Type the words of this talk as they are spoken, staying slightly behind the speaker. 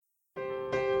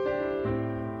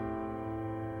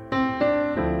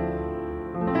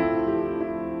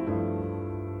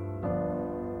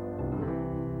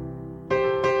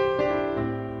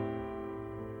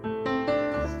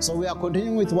So we are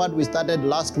continuing with what we started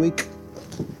last week.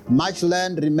 Much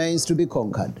land remains to be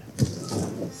conquered.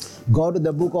 Go to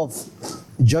the book of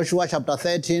Joshua chapter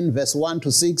 13, verse 1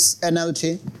 to 6,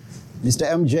 NLT, Mr.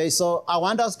 MJ. So I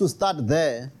want us to start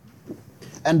there,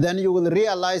 and then you will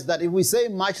realize that if we say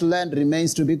much land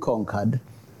remains to be conquered,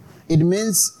 it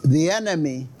means the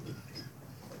enemy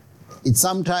is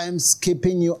sometimes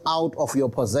keeping you out of your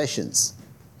possessions,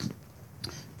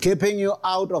 keeping you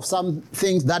out of some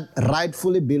things that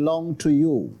rightfully belong to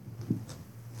you.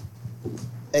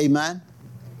 Amen?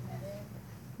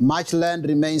 Much land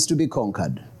remains to be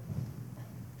conquered.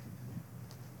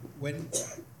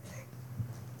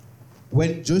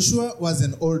 When Joshua was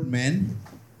an old man,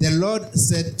 the Lord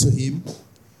said to him,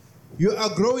 "You are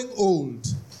growing old,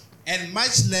 and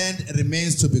much land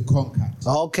remains to be conquered."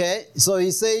 Okay, so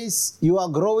he says, you are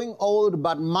growing old,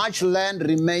 but much land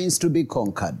remains to be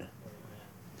conquered.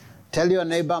 Tell your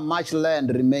neighbor, much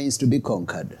land remains to be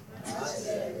conquered.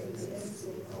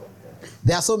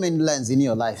 There are so many lands in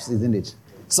your life, isn't it?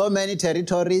 So many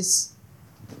territories,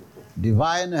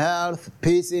 divine health,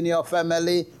 peace in your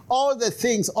family, all the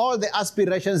things, all the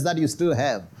aspirations that you still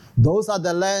have. Those are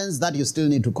the lands that you still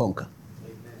need to conquer.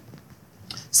 Amen.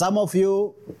 Some of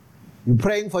you, you're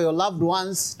praying for your loved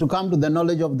ones to come to the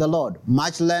knowledge of the Lord.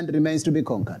 Much land remains to be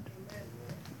conquered.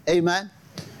 Amen.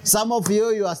 Some of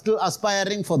you, you are still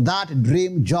aspiring for that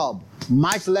dream job.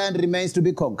 Much land remains to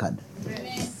be conquered.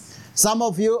 Amen. Some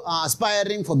of you are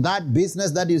aspiring for that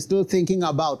business that you're still thinking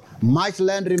about. Much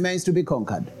land remains to be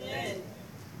conquered. Amen.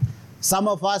 Some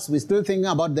of us, we're still thinking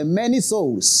about the many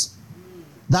souls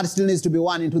that still needs to be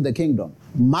won into the kingdom.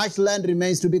 Much land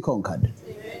remains to be conquered.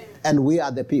 Amen. And we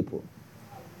are the people.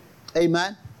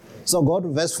 Amen. So go to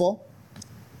verse 4.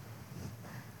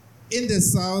 In the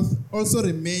south also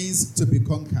remains to be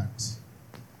conquered.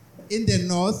 In the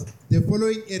north, the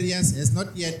following areas has not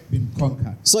yet been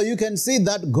conquered. So you can see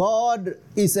that God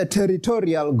is a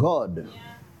territorial God.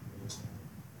 Yeah.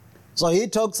 So he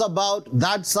talks about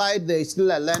that side, there is still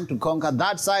a land to conquer.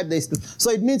 That side, there is still... So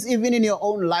it means even in your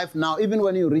own life now, even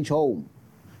when you reach home,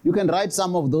 you can write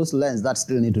some of those lands that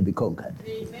still need to be conquered.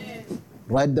 Amen.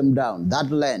 Write them down. That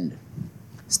land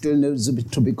still needs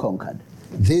to be conquered.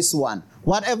 This one.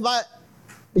 Whatever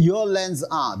your lands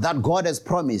are that God has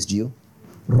promised you,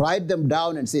 write them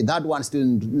down and say, that one still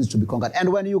needs to be conquered.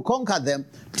 And when you conquer them,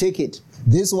 take it.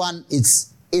 This one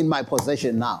is in my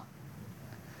possession now.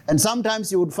 And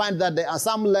sometimes you would find that there are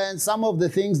some lands, some of the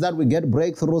things that we get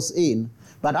breakthroughs in,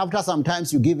 but after some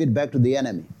times you give it back to the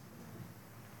enemy.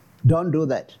 Don't do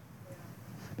that.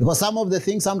 Because some of the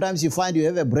things, sometimes you find you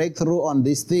have a breakthrough on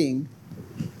this thing,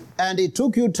 and it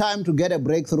took you time to get a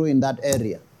breakthrough in that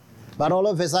area. But all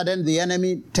of a sudden, the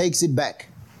enemy takes it back.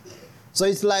 So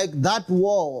it's like that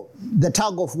war, the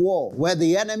tug of war, where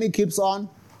the enemy keeps on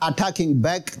attacking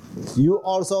back, you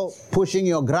also pushing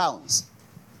your grounds.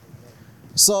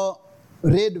 So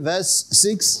read verse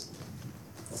 6.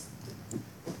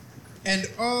 And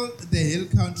all the hill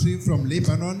country from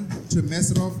Lebanon to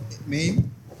Eersterivier,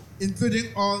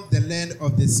 including all the land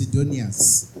of the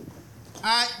Sidonians.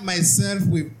 I myself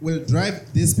will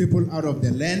drive these people out of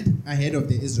the land ahead of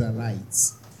the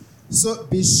Israelites. So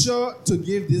be sure to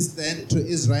give this land to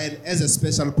Israel as a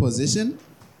special possession,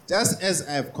 just as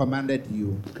I have commanded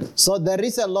you. So there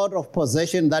is a lot of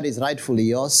possession that is rightfully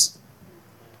yours.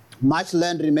 Much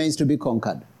land remains to be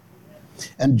conquered.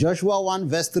 And Joshua 1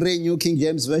 verse 3, New King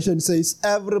James Version says,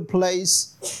 every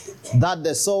place that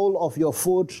the sole of your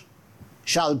foot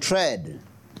shall tread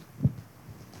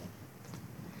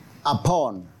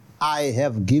upon, I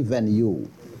have given you.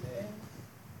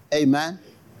 Amen.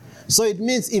 So it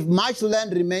means if much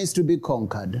land remains to be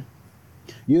conquered,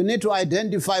 you need to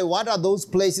identify what are those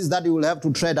places that you will have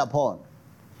to tread upon,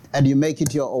 and you make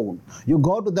it your own. You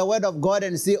go to the Word of God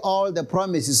and see all the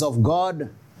promises of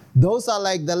God. Those are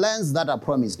like the lands that are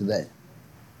promised there.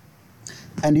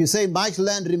 And you say much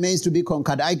land remains to be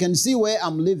conquered. I can see where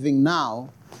I'm living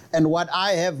now, and what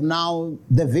I have now,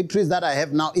 the victories that I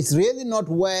have now, it's really not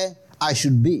where I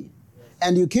should be.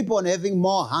 And you keep on having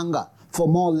more hunger for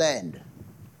more land.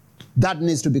 That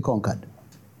needs to be conquered.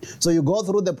 So you go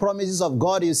through the promises of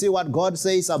God, you see what God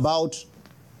says about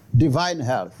divine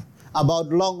health, about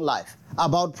long life,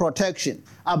 about protection,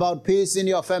 about peace in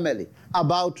your family,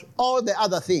 about all the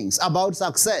other things, about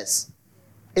success,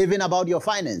 even about your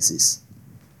finances.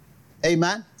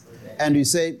 Amen? Amen. And you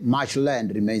say, much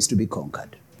land remains to be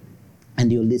conquered.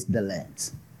 And you list the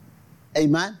lands.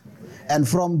 Amen? And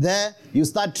from there, you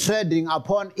start treading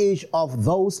upon each of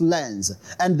those lands.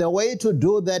 And the way to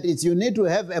do that is you need to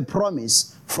have a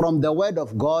promise from the Word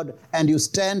of God, and you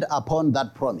stand upon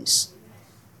that promise.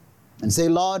 And say,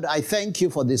 Lord, I thank you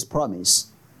for this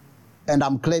promise. and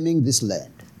I'm claiming this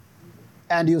land.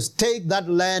 And you take that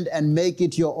land and make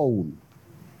it your own.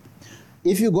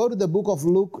 If you go to the book of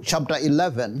Luke, chapter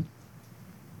 11,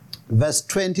 verse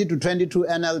 20 to 22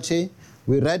 NLT,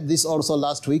 we read this also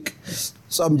last week.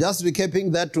 So I'm just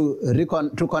recapping that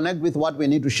to connect with what we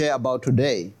need to share about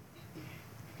today.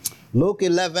 Luke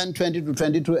 11, 20 to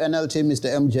 22 NLT, Mr.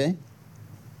 MJ.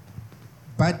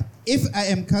 But if I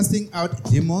am casting out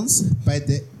demons by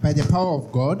the power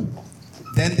of God,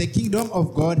 then the kingdom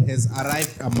of God has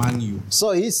arrived among you.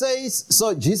 So he says,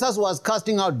 so Jesus was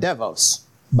casting out devils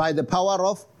by the power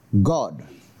of God.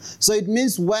 So it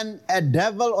means when a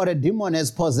devil or a demon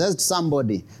has possessed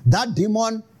somebody, that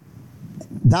demon,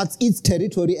 that's its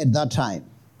territory at that time.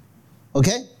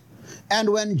 Okay? And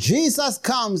when Jesus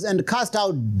comes and casts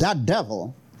out that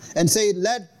devil and say,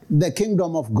 let the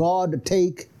kingdom of God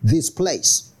take this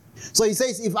place. So he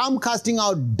says, if I'm casting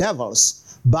out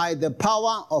devils by the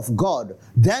power of God,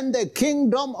 then the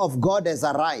kingdom of God has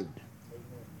arrived.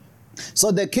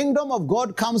 So the kingdom of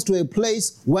God comes to a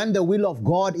place when the will of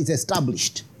God is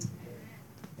established.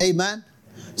 Amen?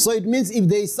 So it means if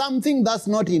there is something that's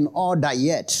not in order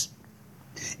yet,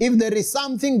 if there is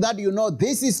something that you know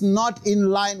this is not in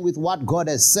line with what God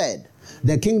has said,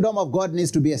 the kingdom of God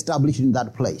needs to be established in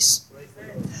that place.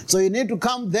 So you need to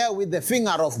come there with the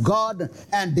finger of God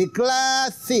and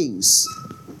declare things.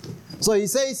 So he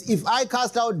says, if I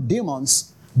cast out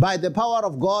demons by the power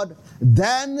of God,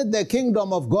 then the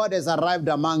kingdom of God has arrived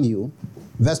among you.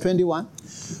 Verse 21.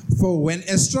 For when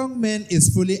a strong man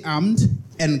is fully armed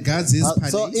and guards his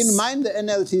palace. So in mind, the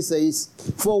NLT says,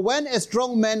 for when a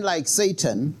strong man like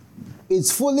Satan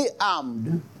is fully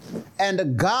armed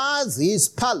and guards his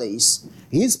palace,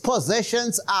 his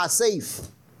possessions are safe.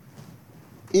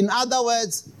 In other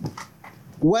words,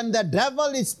 when the devil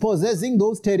is possessing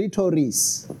those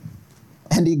territories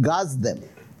and he guards them,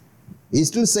 he's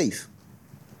still safe.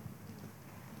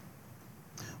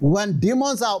 When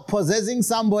demons are possessing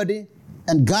somebody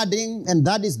and guarding, and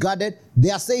that is guarded,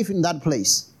 they are safe in that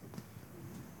place.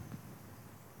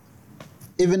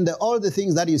 Even all the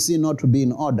things that you see not to be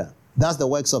in order, that's the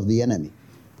works of the enemy.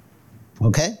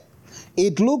 Okay?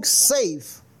 It looks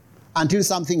safe until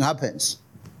something happens.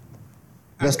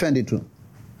 Verse 22.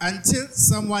 Until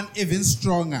someone even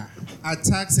stronger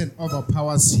attacks and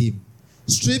overpowers him,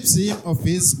 strips him of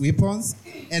his weapons,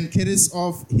 and carries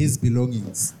off his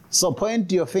belongings. So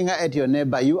point your finger at your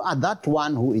neighbor. You are that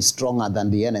one who is stronger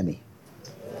than the enemy.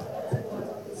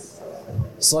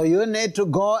 So you need to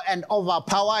go and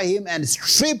overpower him and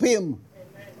strip him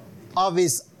of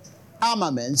his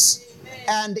armaments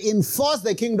and enforce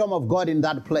the kingdom of God in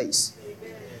that place.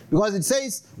 Because it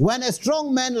says, when a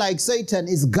strong man like Satan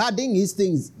is guarding his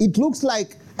things, it looks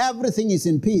like everything is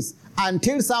in peace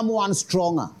until someone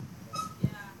stronger.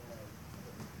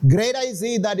 Greater is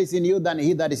he that is in you than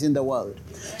he that is in the world.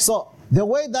 So the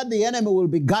way that the enemy will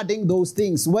be guarding those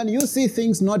things, when you see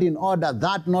things not in order,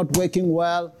 that not working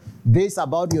well, this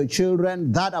about your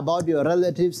children, that about your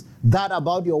relatives, that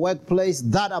about your workplace,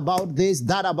 that about this,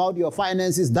 that about your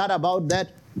finances, that about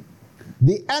that,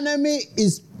 the enemy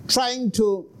is trying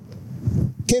to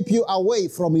keep you away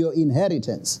from your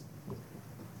inheritance.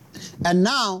 And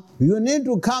now you need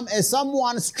to come as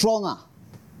someone stronger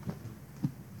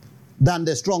than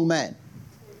the strong man.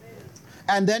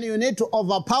 And then you need to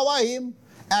overpower him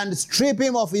and strip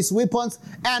him of his weapons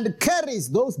and carries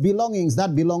those belongings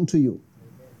that belong to you.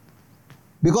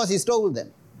 Because he stole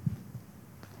them.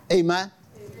 Amen?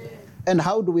 Amen. And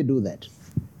how do we do that?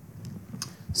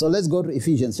 So let's go to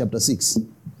Ephesians chapter 6.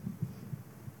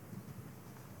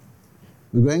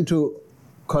 We're going to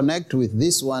connect with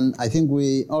this one. I think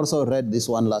we also read this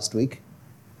one last week.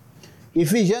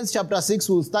 Ephesians chapter 6,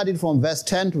 we'll start it from verse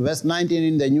 10 to verse 19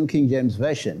 in the New King James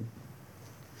Version.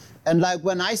 And like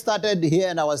when I started here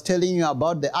and I was telling you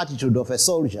about the attitude of a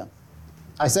soldier,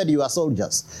 I said you are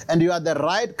soldiers. And you are the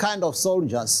right kind of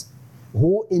soldiers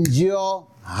who endure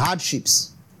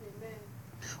hardships. Amen.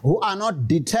 Who are not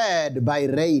deterred by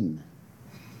rain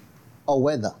or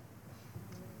weather.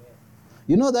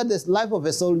 You know that the life of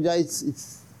a soldier,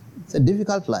 it's a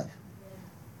difficult life.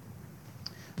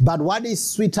 But what is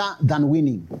sweeter than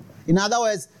winning? In other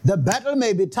words, the battle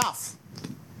may be tough.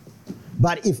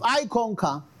 But if I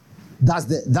conquer,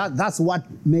 that's what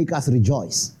makes us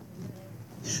rejoice.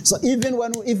 So even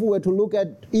if we were to look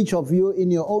at each of you in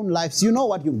your own lives, you know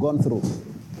what you've gone through.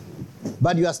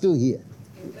 But you are still here.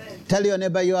 Amen. Tell your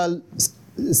neighbor you are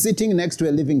sitting next to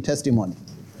a living testimony.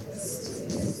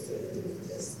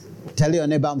 Tell your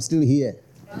neighbor, I'm still here.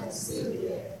 I'm still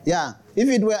here. Yeah. If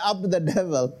it were up to the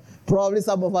devil, probably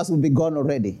some of us would be gone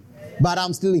already. Amen. But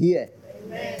I'm still here.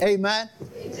 Amen. Amen.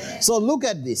 Amen. So look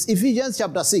at this. Ephesians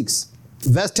chapter 6.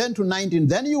 verse 10 to 19,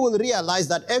 then you will realize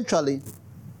that actually,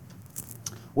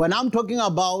 when I'm talking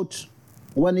about,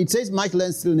 when it says much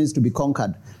land still needs to be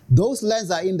conquered, those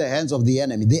lands are in the hands of the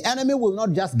enemy. The enemy will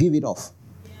not just give it off.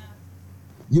 Yeah.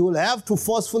 You will have to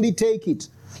forcefully take it.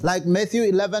 Like Matthew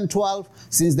 11:12,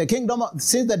 since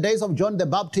the days of John the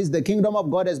Baptist, the kingdom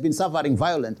of God has been suffering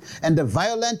violence, and the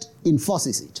violent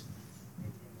enforces it.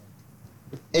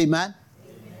 Amen? Amen.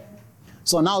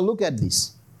 So now look at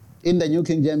this. In the New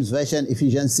King James Version,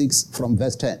 Ephesians 6 from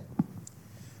verse 10.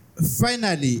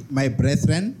 Finally, my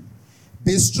brethren,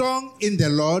 be strong in the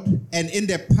Lord and in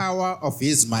the power of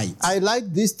his might. I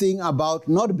like this thing about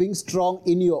not being strong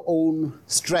in your own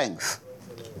strength.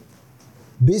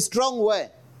 Be strong where?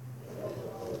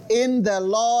 In the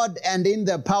Lord and in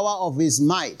the power of his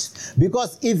might.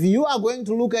 Because if you are going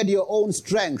to look at your own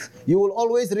strength, you will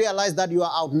always realize that you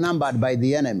are outnumbered by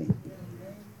the enemy.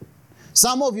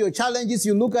 Some of your challenges,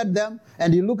 you look at them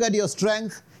and you look at your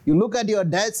strength, you look at your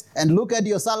debts and look at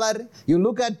your salary, you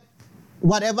look at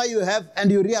whatever you have and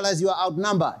you realize you are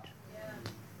outnumbered.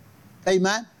 Yeah.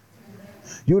 Amen?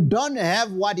 You don't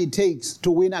have what it takes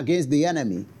to win against the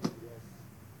enemy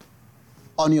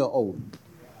on your own.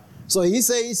 So he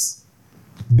says,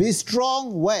 be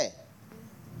strong where?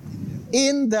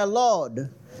 In the Lord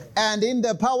and in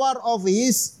the power of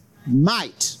his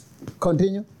might.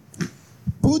 Continue.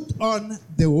 Put on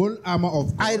the whole armor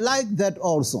of God. I like that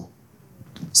also.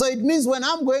 So it means when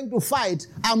I'm going to fight,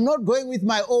 I'm not going with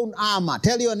my own armor.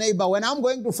 Tell your neighbor, when I'm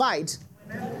going to fight,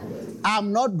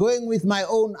 I'm not going with my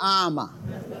own armor.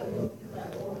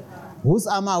 Whose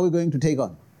armor are we going to take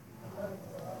on?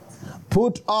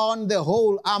 Put on the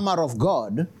whole armor of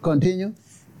God. Continue.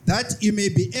 That you may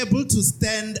be able to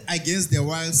stand against the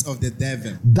wiles of the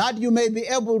devil. That you may be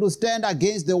able to stand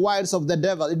against the wiles of the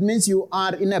devil. It means you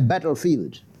are in a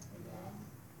battlefield.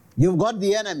 You've got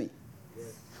the enemy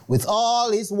with all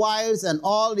his wiles and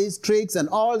all his tricks and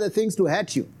all the things to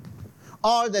hurt you,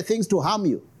 all the things to harm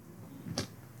you.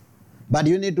 But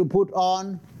you need to put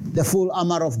on the full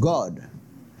armor of God.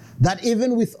 That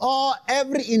even with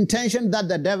every intention that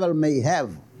the devil may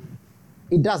have,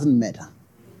 it doesn't matter.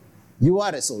 You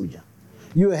are a soldier.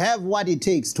 You have what it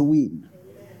takes to win.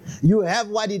 You have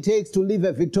what it takes to live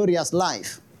a victorious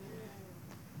life.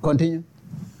 Continue.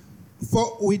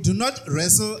 For we do not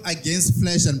wrestle against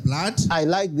flesh and blood. I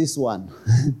like this one.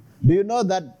 Do you know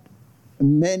that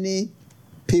many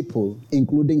people,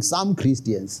 including some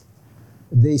Christians,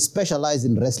 they specialize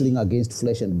in wrestling against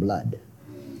flesh and blood?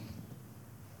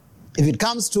 If it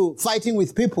comes to fighting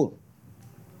with people,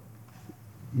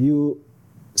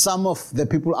 some of the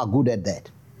people are good at that.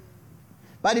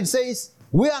 But it says,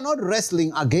 we are not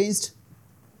wrestling against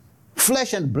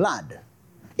flesh and blood.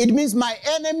 It means my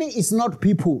enemy is not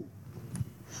people.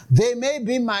 They may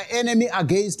be my enemy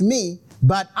against me,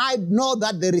 but I know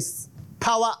that there is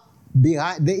power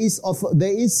behind, there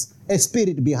is a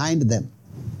spirit behind them.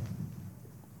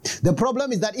 The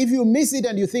problem is that if you miss it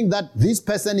and you think that this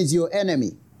person is your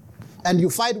enemy, and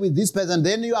you fight with this person,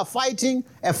 then you are fighting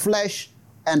a flesh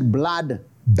and blood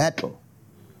battle.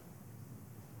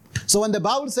 So when the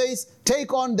Bible says,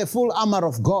 take on the full armor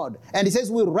of God, and it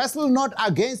says, we wrestle not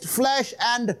against flesh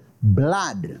and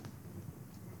blood.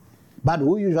 But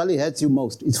who usually hurts you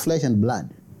most? It's flesh and blood.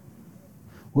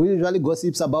 Who usually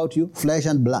gossips about you? Flesh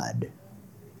and blood.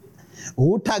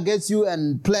 Who targets you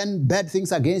and plan bad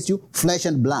things against you? Flesh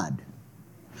and blood.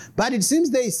 But it seems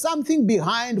there is something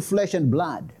behind flesh and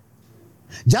blood.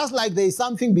 Just like there is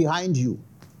something behind you.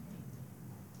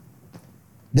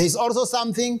 There is also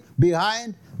something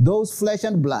behind those flesh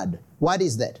and blood. What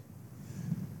is that?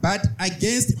 But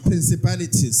against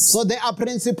principalities. So there are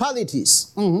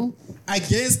principalities. Mm-hmm.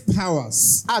 Against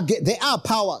powers. There are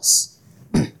powers.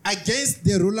 Against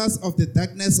the rulers of the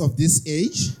darkness of this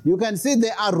age. You can see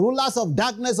there are rulers of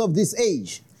darkness of this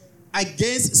age.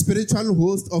 Against spiritual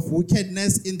hosts of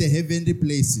wickedness in the heavenly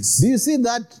places. Do you see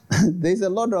that there's a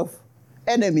lot of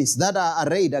enemies that are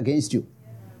arrayed against you?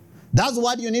 That's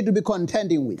what you need to be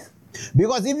contending with.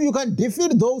 Because if you can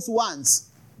defeat those ones,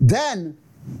 then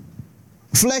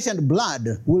flesh and blood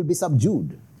will be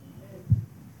subdued.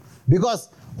 Because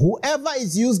whoever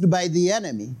is used by the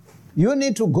enemy, you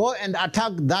need to go and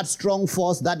attack that strong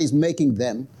force that is making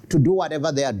them to do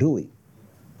whatever they are doing.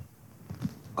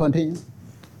 Continue.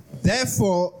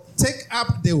 Therefore, take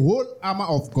up the whole armor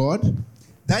of God,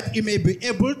 that you may be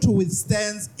able to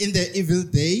withstand in the evil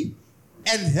day,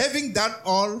 and having done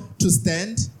all to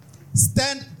stand,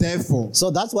 stand therefore. So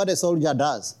that's what a soldier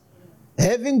does.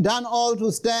 Having done all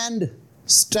to stand,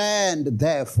 stand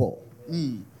therefore.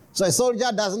 So a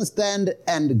soldier doesn't stand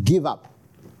and give up.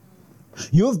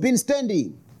 You've been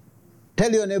standing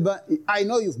Tell your neighbor, I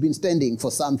know you've been standing for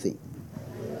something.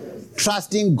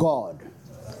 Trusting God.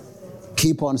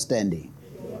 Keep on standing.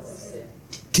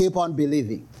 Keep on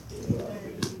believing.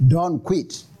 Don't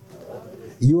quit.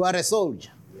 You are a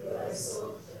soldier.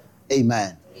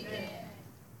 Amen.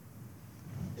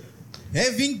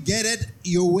 Having girded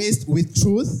your waist with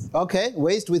truth. Okay,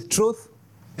 waist with truth.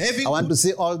 I want to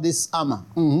see all this armor.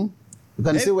 You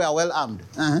can see we are well armed.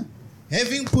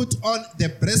 Having put on the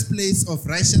breastplate of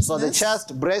righteousness. So the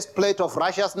chest breastplate of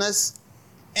righteousness.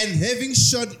 And having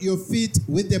shod your feet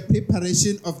with the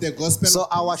preparation of the gospel. So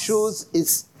our shoes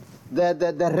is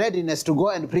the readiness to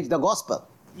go and preach the gospel.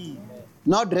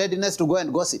 Not readiness to go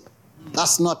and gossip.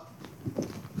 That's not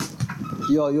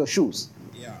your shoes.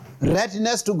 Yeah.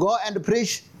 Readiness to go and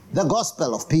preach the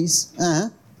gospel of peace.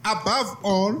 Above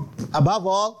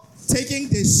all, taking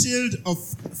the shield of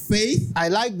faith. I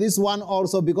like this one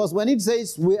also because when it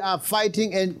says we are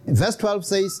fighting, and verse 12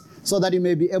 says, so that you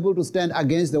may be able to stand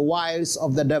against the wiles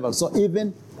of the devil. So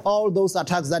even all those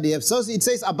attacks that he has. So it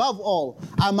says, above all,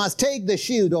 I must take the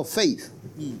shield of faith.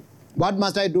 What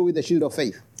must I do with the shield of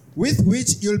faith? With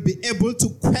which you'll be able to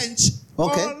quench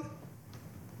all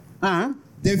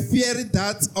the fiery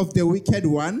darts of the wicked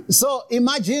one. So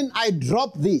imagine I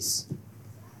drop this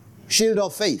shield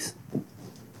of faith.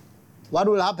 What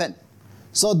will happen?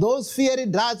 So those fiery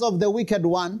darts of the wicked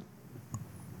one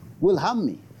will harm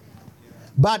me.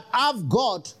 But I've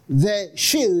got the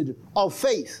shield of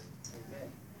faith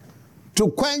to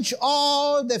quench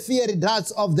all the fiery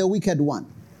darts of the wicked one.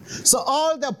 So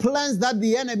all the plans that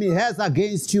the enemy has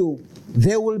against you,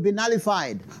 they will be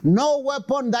nullified. No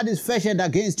weapon that is fashioned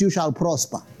against you shall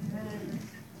prosper.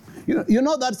 You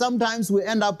know that sometimes we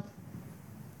end up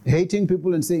hating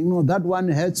people and saying, no, that one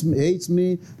hates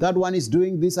me, that one is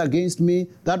doing this against me,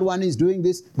 that one is doing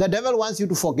this. The devil wants you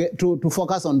to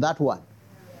focus on that one.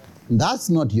 That's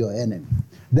not your enemy.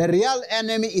 The real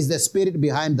enemy is the spirit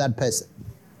behind that person.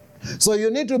 So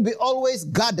you need to be always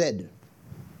guarded.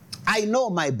 I know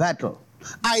my battle.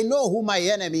 I know who my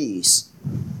enemy is.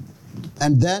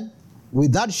 And then,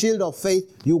 with that shield of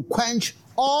faith, you quench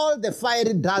all the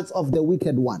fiery darts of the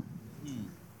wicked one.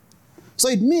 So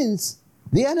it means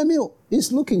the enemy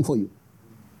is looking for you.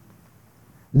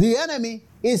 The enemy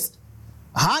is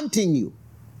hunting you.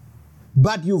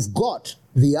 But you've got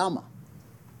the armor.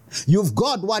 You've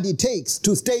got what it takes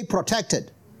to stay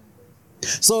protected.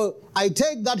 So I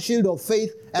take that shield of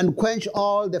faith and quench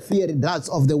all the fiery darts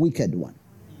of the wicked one.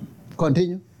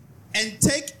 Continue. And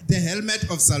take the helmet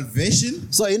of salvation.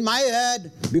 So in my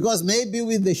head, because maybe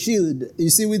with the shield, you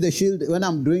see with the shield, when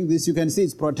I'm doing this, you can see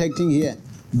it's protecting here.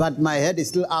 But my head is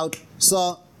still out.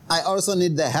 So I also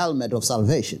need the helmet of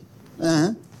salvation.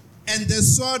 And the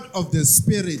sword of the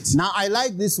Spirit. Now I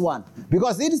like this one.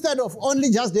 Because instead of only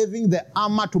just having the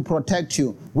armor to protect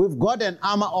you, we've got an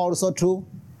armor also to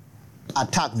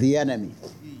attack the enemy.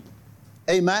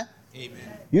 Amen?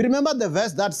 Amen. You remember the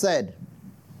verse that said,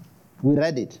 we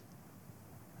read it.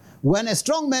 When a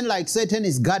strong man like Satan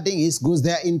is guarding his goods,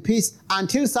 they are in peace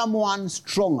until someone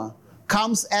stronger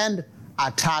comes and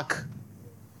attack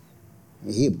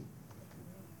him.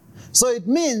 So it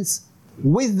means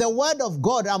with the word of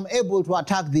God, I'm able to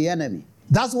attack the enemy.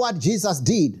 That's what Jesus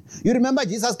did. You remember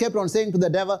Jesus kept on saying to the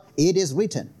devil, it is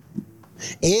written.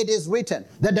 It is written.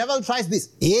 The devil tries this.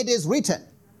 It is written.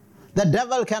 The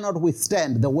devil cannot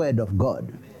withstand the word of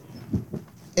God.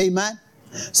 Amen.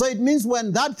 So it means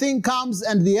when that thing comes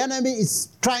and the enemy is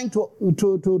trying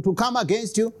to come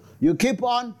against you, you keep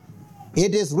on.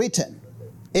 It is written.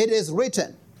 It is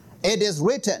written. It is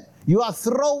written. You are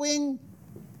throwing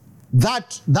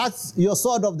that's your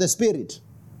sword of the Spirit.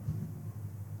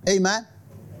 Amen.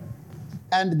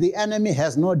 And the enemy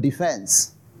has no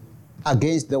defense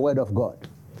against the word of God.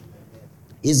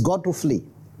 He's got to flee.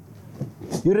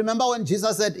 You remember when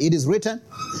Jesus said, it is written,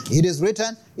 it is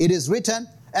written, it is written.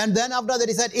 And then after that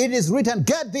he said, it is written,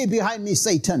 get thee behind me,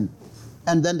 Satan.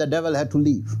 And then the devil had to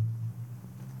leave.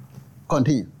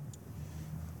 Continue.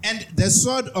 And the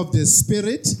sword of the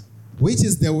Spirit, which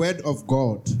is the word of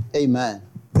God. Amen.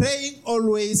 Praying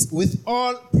always with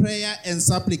all prayer and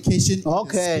supplication in the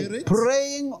Spirit.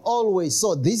 Praying always.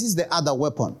 So this is the other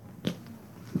weapon.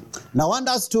 Now I want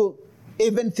us to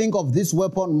even think of this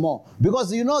weapon more.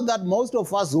 Because you know that most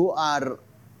of us who are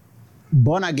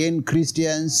born-again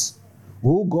Christians,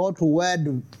 who go to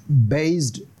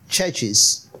word-based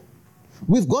churches,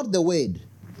 we've got the word.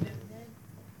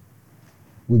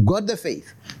 We've got the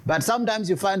faith. But sometimes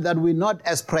you find that we're not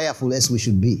as prayerful as we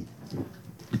should be.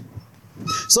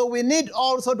 So we need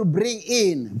also to bring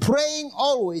in praying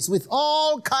always with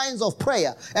all kinds of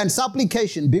prayer and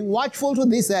supplication, being watchful to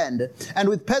this end, and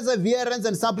with perseverance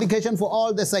and supplication for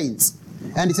all the saints.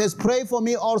 And he says, pray for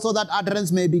me also that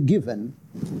utterance may be given,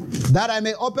 that I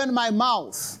may open my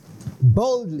mouth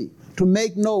boldly to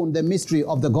make known the mystery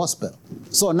of the gospel.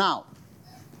 So now,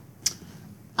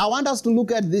 I want us to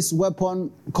look at this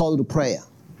weapon called prayer.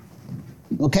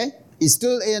 Okay? It's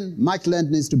still in much land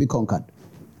needs to be conquered.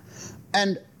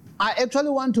 And I actually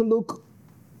want to look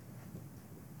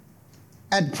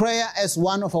at prayer as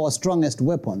one of our strongest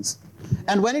weapons.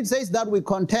 And when it says that we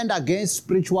contend against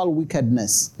spiritual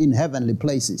wickedness in heavenly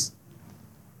places,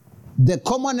 the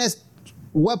commonest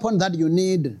weapon that you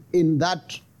need in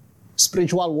that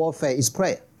spiritual warfare is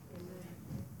prayer.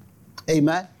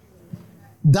 Amen?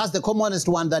 That's the commonest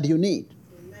one that you need.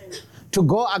 Amen. To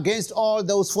go against all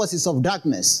those forces of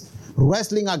darkness,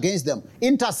 wrestling against them,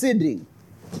 interceding.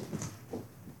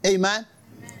 Amen?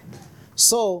 Amen.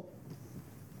 So,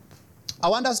 I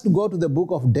want us to go to the book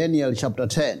of Daniel chapter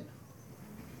 10.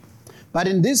 But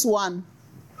in this one,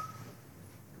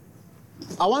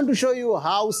 I want to show you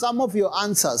how some of your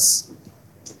answers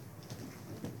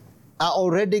are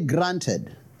already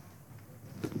granted,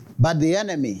 but the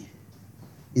enemy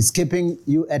is keeping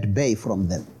you at bay from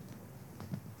them.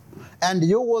 And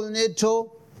you will need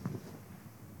to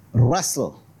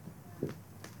wrestle.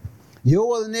 You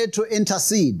will need to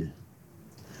intercede.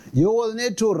 You will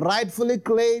need to rightfully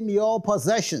claim your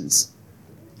possessions.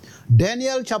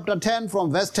 Daniel chapter 10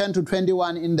 from verse 10 to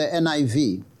 21 in the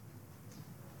NIV.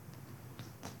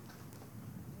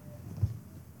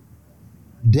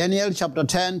 Daniel chapter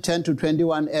 10, 10 to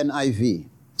 21 NIV.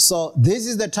 So this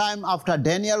is the time after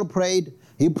Daniel prayed.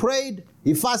 He prayed,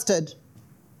 he fasted,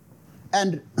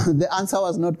 and the answer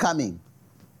was not coming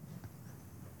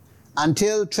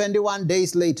until 21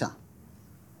 days later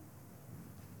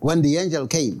when the angel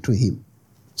came to him.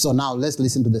 So now let's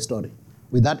listen to the story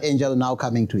with that angel now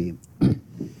coming to him.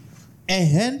 A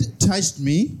hand touched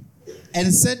me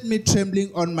and set me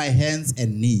trembling on my hands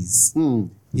and knees.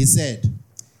 He said,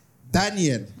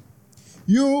 Daniel,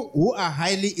 you who are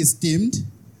highly esteemed,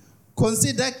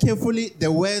 consider carefully the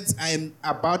words I am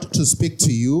about to speak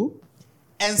to you,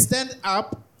 and stand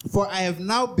up, for I have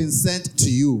now been sent to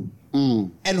you.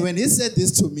 And when he said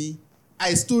this to me,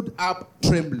 I stood up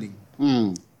trembling.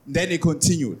 Then he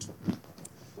continued,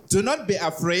 do not be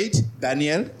afraid,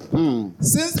 Daniel.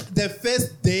 Since the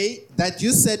first day that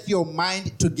you set your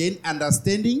mind to gain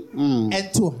understanding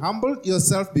and to humble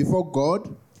yourself before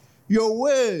God, your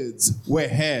words were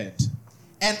heard,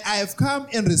 and I have come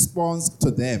in response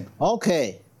to them.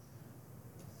 Okay.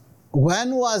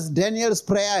 When was Daniel's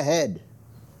prayer heard?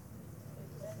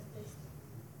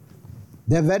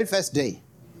 The very first day.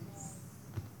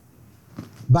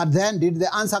 But then did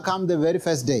the answer come the very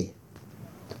first day?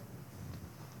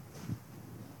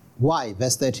 Why?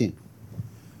 Verse 13.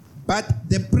 But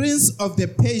the prince of the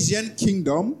Persian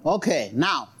kingdom. Okay,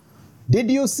 now, did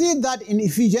you see that in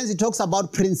Ephesians it talks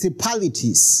about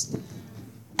principalities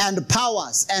and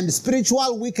powers and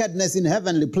spiritual wickedness in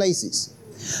heavenly places?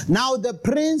 Now, the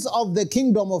prince of the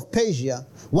kingdom of Persia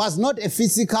was not a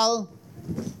physical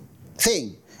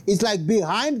thing. It's like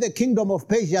behind the kingdom of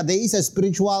Persia, there is a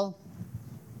spiritual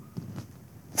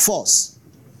force.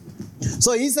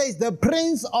 So he says, the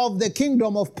prince of the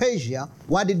kingdom of Persia,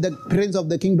 what did the prince of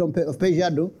the kingdom of Persia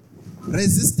do?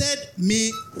 Resisted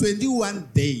me 21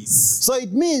 days. So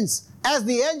it means, as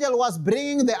the angel was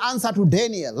bringing the answer to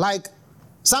Daniel, like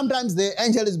sometimes the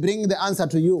angel is bringing the answer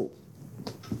to you,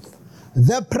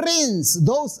 the prince,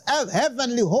 those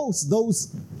heavenly hosts,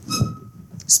 those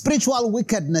spiritual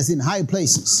wickedness in high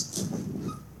places.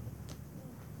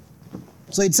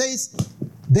 So it says,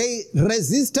 they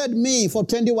resisted me for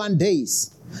 21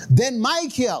 days. Then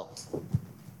Michael,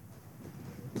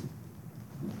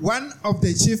 one of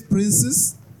the chief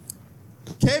princes,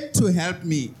 came to help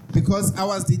me because I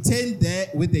was detained there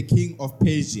with the king of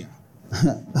Persia.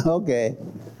 Okay.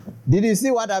 Did you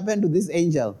see what happened to this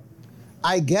angel?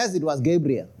 I guess it was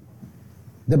Gabriel.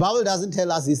 The Bible doesn't tell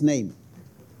us his name.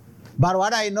 But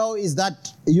what I know is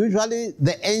that usually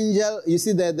the angel, you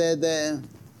see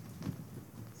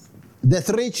the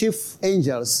three chief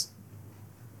angels,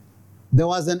 there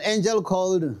was an angel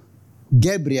called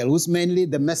Gabriel, who's mainly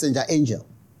the messenger angel.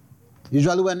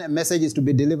 Usually when a message is to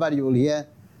be delivered, you will hear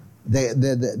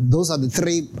those are the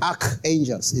three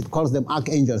archangels. It calls them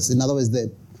archangels. In other words,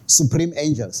 the supreme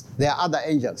angels. There are other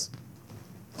angels.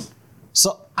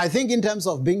 So I think in terms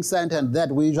of being sent and that,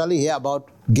 we usually hear about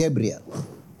Gabriel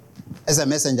as a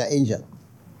messenger angel.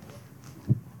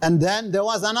 And then there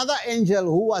was another angel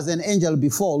who was an angel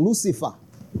before, Lucifer.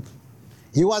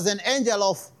 He was an angel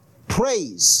of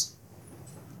praise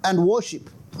and worship.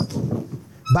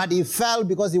 But he fell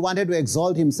because he wanted to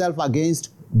exalt himself against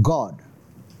God.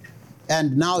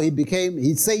 And now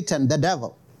he's Satan, the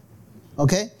devil.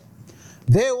 Okay?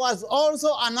 There was also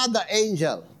another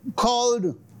angel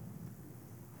called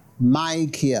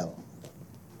Michael.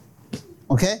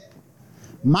 Okay?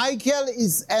 Michael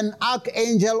is an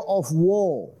archangel of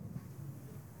war.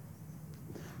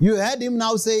 You heard him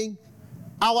now saying,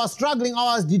 I was struggling,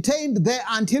 I was detained there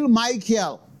until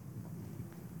Michael,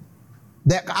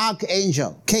 the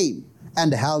archangel, came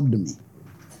and helped me.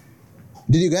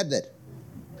 Did you get that?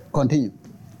 Continue.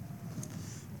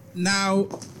 Now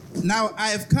I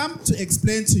have come to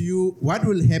explain to you what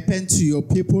will happen to your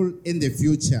people in the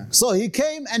future. So he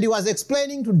came and he was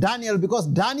explaining to Daniel, because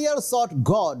Daniel sought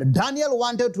God. Daniel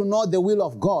wanted to know the will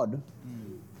of God.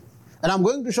 And I'm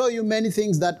going to show you many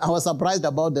things that I was surprised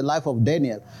about the life of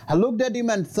Daniel. I looked at him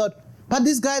and thought, but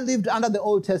this guy lived under the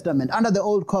Old Testament, under the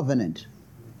Old Covenant.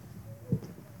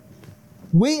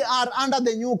 We are under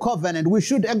the New Covenant. We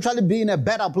should actually be in a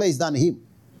better place than him.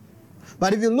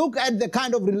 But if you look at the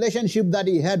kind of relationship that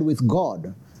he had with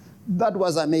God, that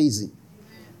was amazing.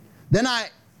 Then I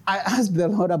asked the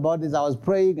Lord about this. I was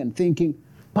praying and thinking,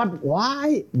 but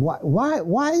why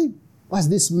was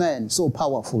this man so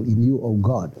powerful in you, oh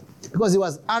God? Because he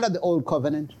was under the Old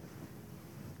Covenant.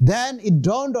 Then it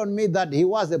dawned on me that he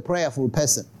was a prayerful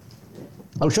person.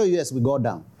 I'll show you as we go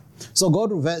down. So go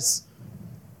to verse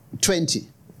 20.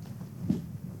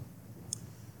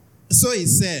 So he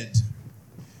said,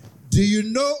 do you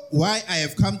know why I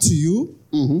have come to you?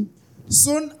 Mm-hmm.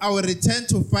 Soon I will return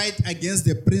to fight against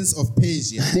the prince of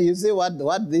Persia. You see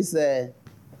what this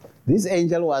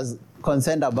angel was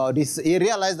concerned about. He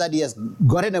realized that he has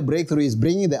gotten a breakthrough. He's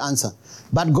bringing the answer.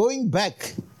 But going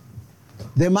back,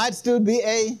 there might still be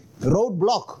a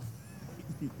roadblock.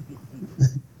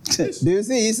 Do you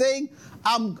see? He's saying,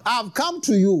 I've come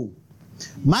to you.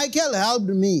 Michael helped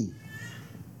me.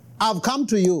 I've come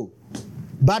to you.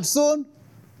 But soon,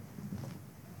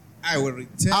 I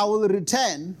will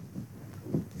return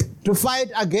to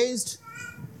fight against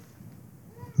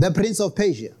the prince of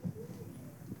Persia.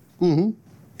 Mm-hmm.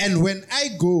 And when I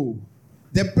go,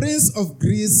 the prince of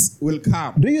Greece will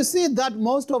come. Do you see that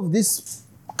most of these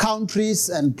countries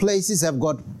and places have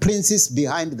got princes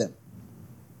behind them?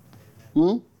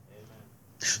 Hmm?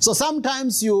 So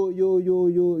sometimes you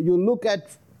look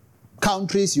at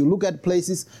countries, you look at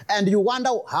places, and you wonder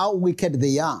how wicked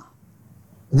they are.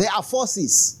 There are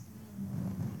forces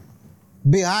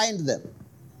behind them.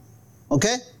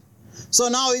 Okay? So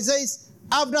now he says,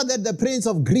 after that the prince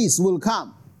of Greece will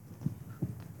come.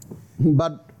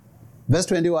 But, verse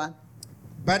 21.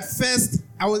 But first,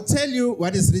 I will tell you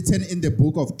what is written in the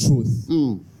book of truth.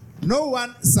 No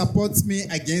one supports me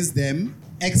against them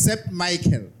except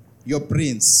Michael, your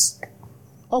prince.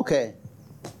 Okay.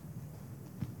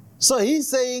 So he's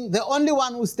saying the only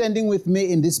one who's standing with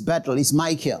me in this battle is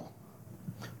Michael.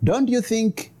 Don't you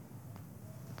think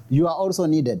you are also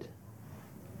needed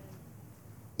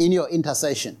in your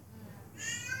intercession?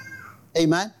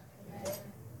 Amen?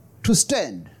 To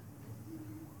stand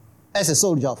as a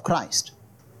soldier of Christ.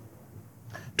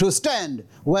 To stand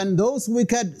when those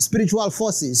wicked spiritual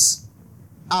forces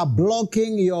are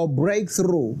blocking your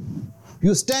breakthrough.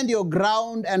 You stand your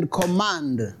ground and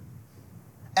command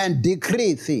and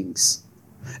decree things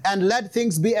and let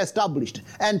things be established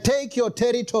and take your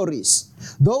territories.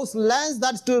 Those lands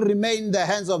that still remain in the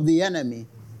hands of the enemy,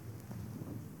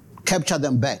 capture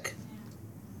them back.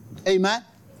 Amen?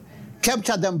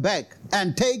 Capture them back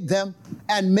and take them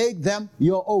and make them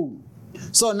your own.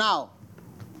 So now,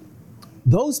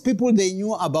 those people, they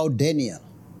knew about Daniel.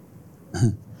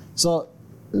 So,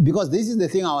 because this is the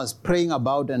thing I was praying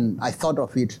about and I thought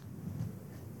of it.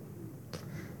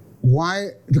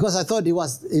 Why? Because I thought he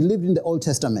lived in the Old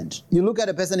Testament. You look at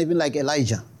a person even like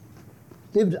Elijah,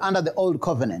 lived under the Old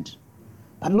Covenant.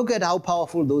 But look at how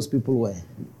powerful those people were.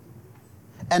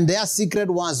 And their secret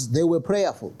was they were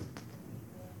prayerful.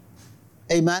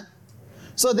 Amen?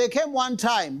 So there came one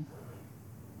time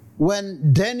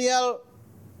when Daniel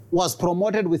was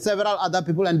promoted with several other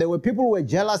people, and there were people who were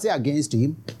jealousy against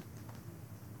him.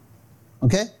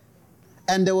 Okay?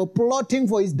 And they were plotting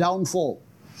for his downfall.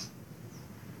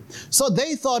 So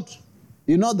they thought,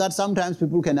 you know that sometimes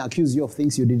people can accuse you of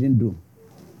things you didn't do.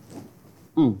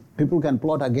 People can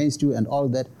plot against you and all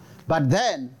that. But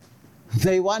then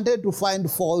they wanted to find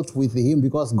fault with him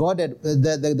because God had,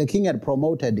 the king had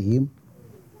promoted him.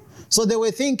 So they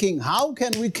were thinking, how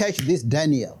can we catch this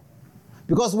Daniel?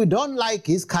 Because we don't like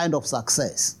his kind of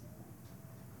success.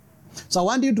 So I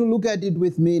want you to look at it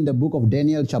with me in the book of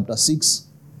Daniel chapter 6.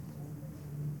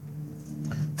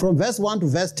 From verse 1 to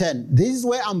verse 10. This is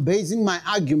where I'm basing my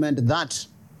argument that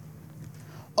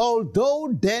although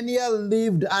Daniel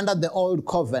lived under the Old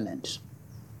Covenant,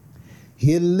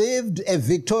 he lived a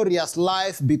victorious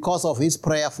life because of his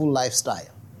prayerful lifestyle.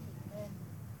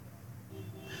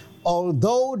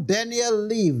 Although Daniel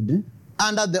lived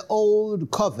under the old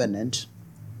covenant,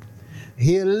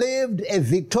 he lived a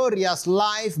victorious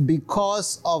life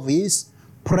because of his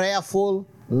prayerful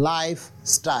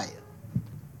lifestyle.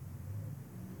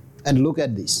 And look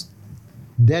at this.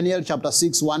 Daniel chapter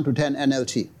 6, 1 to 10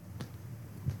 NLT.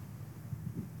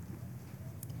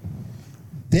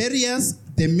 Darius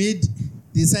the Mede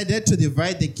decided to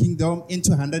divide the kingdom into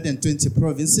 120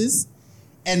 provinces,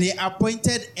 and he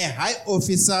appointed a high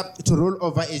officer to rule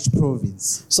over each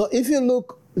province. So if you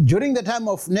look, during the time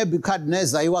of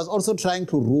Nebuchadnezzar, he was also trying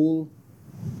to rule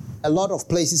a lot of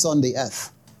places on the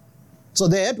earth. So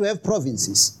they had to have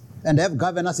provinces and have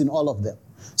governors in all of them.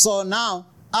 So now,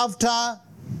 after,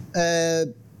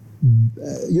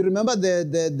 you remember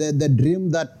the dream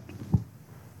that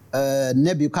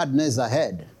Nebuchadnezzar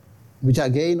had, which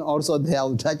again also I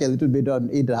will touch a little bit on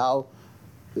it, how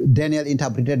Daniel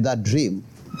interpreted that dream.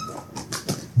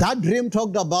 That dream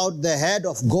talked about the head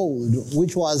of gold,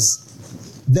 which was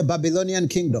the Babylonian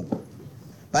kingdom.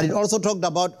 But it also talked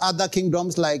about other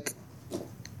kingdoms like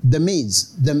the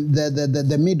Medes,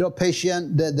 the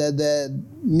Medo-Persian, the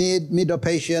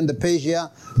Medo-Persian, the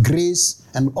Persia, Greece,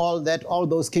 and all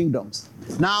those kingdoms.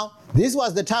 Now, this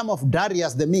was the time of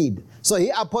Darius the Mede. So he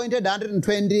appointed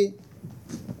 120,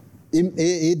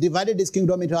 he divided his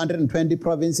kingdom into 120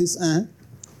 provinces.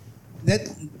 That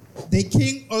the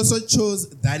king also chose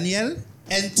Daniel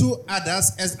and 2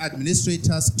 others as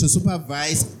administrators to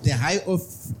supervise the high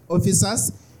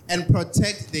officers and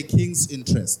protect the king's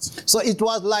interest. So it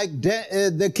was like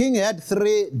the king had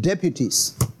 3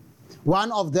 deputies.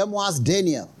 One of them was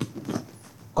Daniel.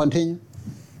 Continue.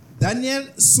 Daniel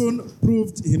soon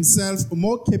proved himself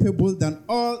more capable than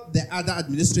all the other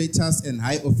administrators and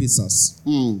high officers.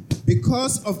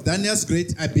 Because of Daniel's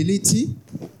great ability,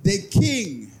 the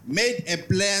king made a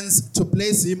plans to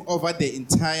place him over the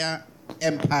entire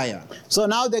empire. So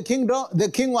now the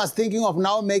king was thinking of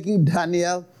now making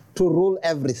Daniel to rule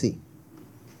everything.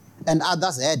 And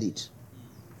others had it.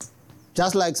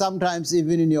 Just like sometimes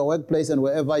even in your workplace and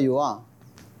wherever you are,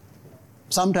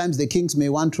 sometimes the kings may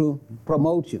want to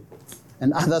promote you,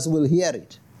 and others will hear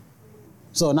it.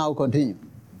 So now continue.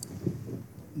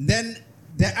 Then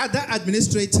the other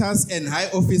administrators and high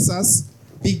officers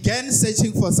began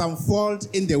searching for some fault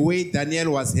in the way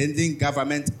Daniel was handling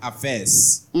government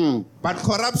affairs. But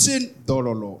corruption,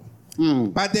 dololo.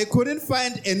 But they couldn't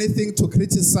find anything to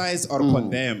criticize or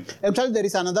condemn. Actually, there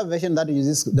is another version that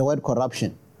uses the word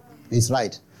corruption. It's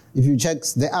right. If you check,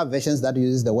 there are versions that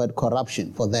uses the word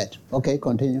corruption for that. Okay,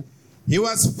 continue. He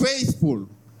was faithful,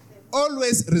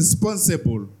 always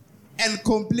responsible, and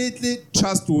completely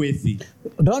trustworthy.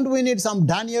 Don't we need some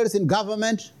Daniels in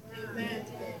government? Amen.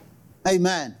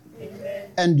 Amen.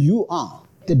 Amen. And you are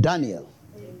the Daniel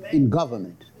in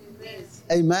government.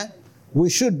 Amen. We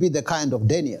should be the kind of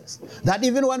Daniels that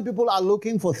even when people are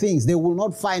looking for things, they will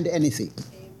not find anything.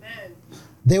 Amen.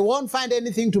 They won't find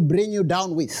anything to bring you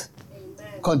down with.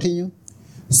 Amen. Continue.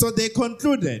 So they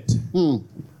concluded,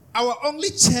 our only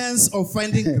chance of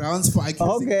finding grounds for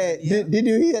accusing Daniel. Did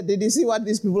you hear? Did you see what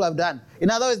these people have done? In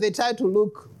other words, they try to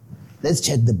look, let's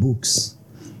check the books.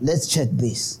 Let's check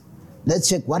this. Let's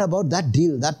check, what about that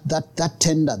deal, that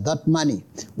tender, that money?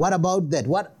 What about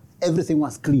that? Everything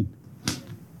was clean.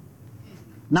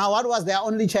 Now, what was their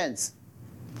only chance?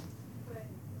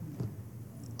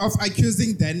 Of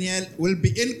accusing Daniel will be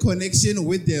in connection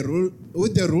with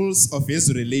the rules of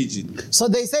his religion. So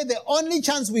they say the only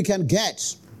chance we can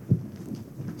get,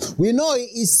 we know he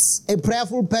is a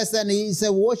prayerful person, he is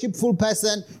a worshipful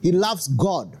person, he loves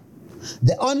God.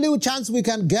 The only chance we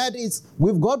can get is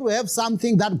we've got to have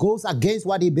something that goes against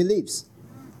what he believes.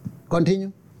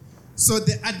 Continue. So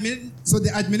the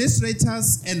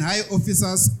administrators and high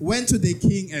officers went to the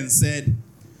king and said,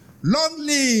 "Long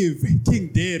live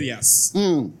King Darius.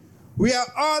 We are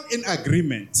all in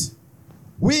agreement.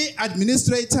 We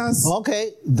administrators..."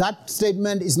 Okay, that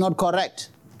statement is not correct.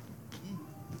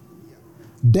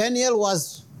 Daniel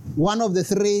was one of the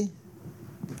 3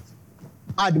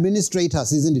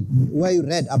 administrators, isn't it? Where you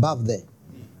read above there.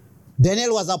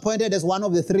 Daniel was appointed as one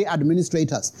of the 3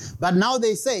 administrators. But now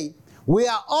they say, we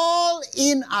are all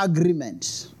in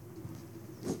agreement.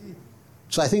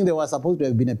 So I think there was supposed to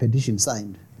have been a petition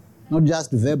signed. Not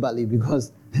just verbally,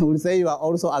 because they will say you are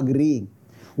also agreeing.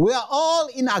 We are all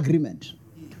in agreement.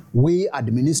 We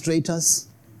administrators,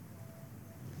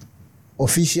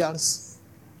 officials,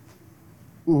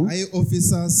 high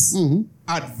officers,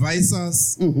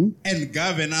 advisors, and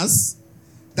governors,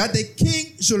 that the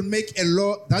king should make a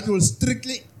law that will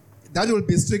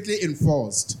be strictly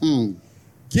enforced.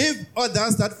 give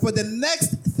orders that for the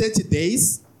next 30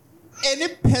 days, any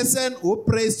person who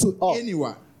prays to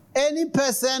anyone. Any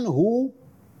person who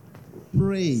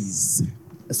prays.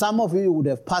 Some of you would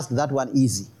have passed that one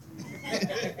easy.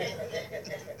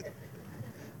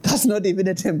 That's not even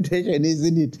a temptation,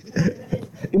 isn't it?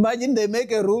 Imagine they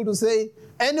make a rule to say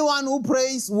anyone who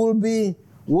prays will be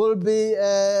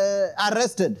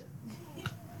arrested.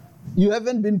 You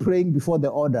haven't been praying before the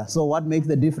order, so what makes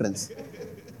the difference?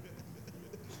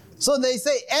 So they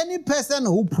say any person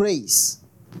who prays.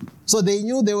 So they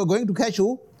knew they were going to catch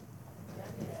who?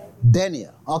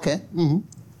 Daniel. Okay. Mm-hmm.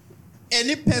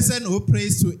 Any person who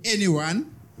prays to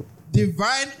anyone,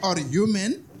 divine or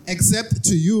human, except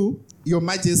to you, your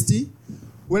majesty,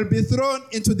 will be thrown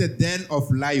into the den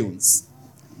of lions.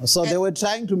 So they were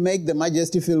trying to make the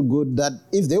majesty feel good that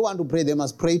if they want to pray, they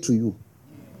must pray to you.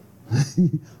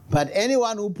 But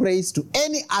anyone who prays to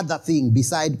any other thing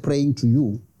beside praying to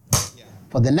you,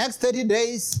 for the next 30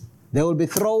 days, they will be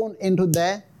thrown into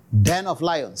the den of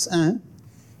lions. Uh-huh.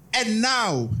 And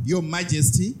now, your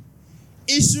majesty,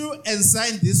 issue and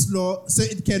sign this law so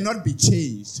it cannot be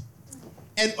changed.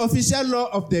 An official law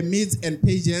of the Medes and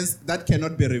Persians that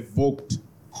cannot be revoked.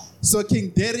 So King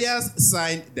Darius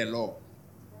signed the law.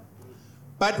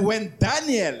 But when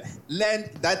Daniel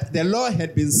learned that the law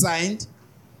had been signed,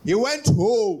 he went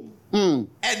home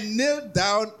and knelt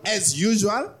down as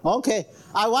usual. Okay,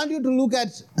 I want you to look at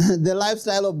the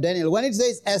lifestyle of Daniel. When it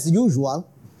says as usual,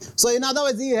 so in other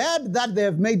words, he heard that they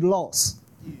have made laws.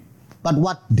 But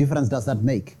what difference does that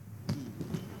make?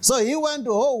 So he went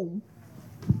home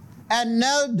and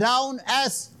knelt down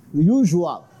as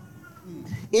usual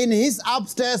in his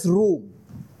upstairs room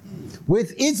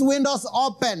with its windows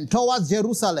open towards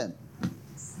Jerusalem.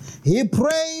 He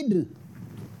prayed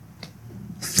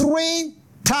 3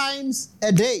 times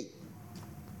a day,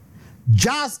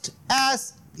 just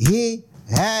as he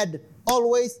had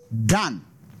always done,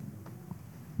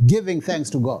 giving thanks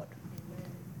to God.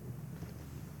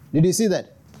 Did you see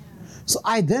that? So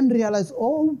I then realized,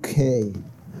 okay,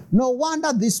 no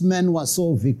wonder this man was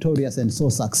so victorious and so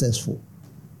successful.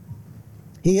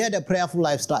 He had a prayerful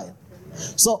lifestyle.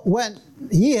 So when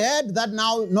he heard that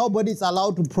now nobody's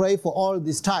allowed to pray for all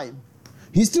this time,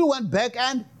 he still went back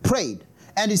and prayed.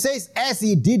 And he says, as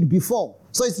he did before.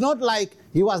 So it's not like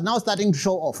he was now starting to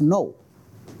show off. No.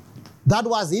 That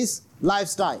was his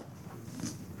lifestyle.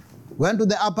 Went to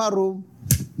the upper room,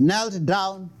 knelt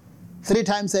down 3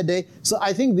 times a day. So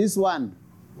I think this one,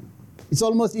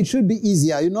 it should be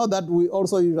easier. You know that we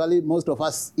also usually, most of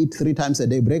us eat 3 times a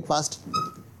day. Breakfast,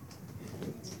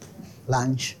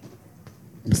 lunch,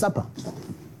 and supper.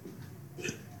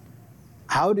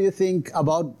 How do you think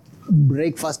about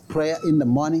breakfast prayer in the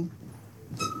morning?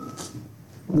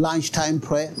 Lunchtime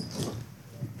prayer?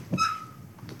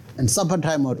 And supper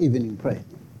time or evening prayer?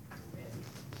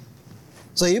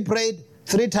 So he prayed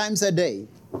 3 times a day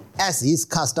as his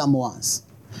custom was,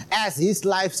 as his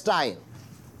lifestyle.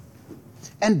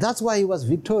 And that's why he was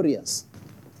victorious.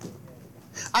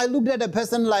 I looked at a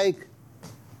person like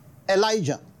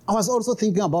Elijah. I was also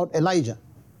thinking about Elijah.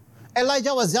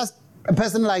 Elijah was just a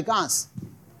person like us.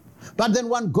 But then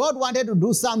when God wanted to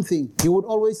do something, he would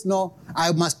always know,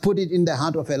 I must put it in the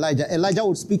heart of Elijah. Elijah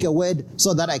would speak a word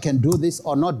so that I can do this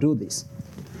or not do this.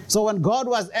 So when God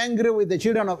was angry with the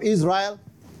children of Israel,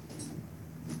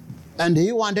 and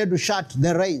he wanted to shut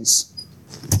the rains,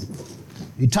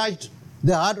 he touched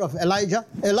the heart of Elijah.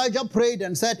 Elijah prayed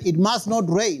and said, it must not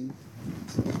rain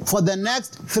for the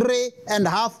next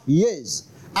 3.5 years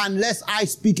unless I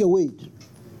speak a word.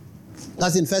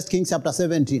 That's in 1 Kings chapter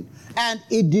 17. And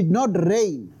it did not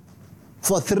rain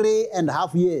for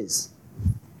 3.5 years.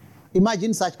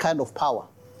 Imagine such kind of power.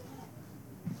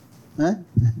 Huh?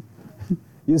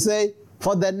 You say,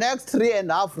 for the next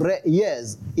 3.5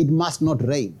 years, it must not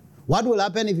rain. What will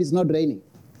happen if it's not raining?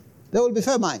 There will be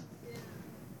famine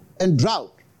and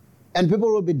drought, and people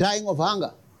will be dying of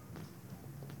hunger.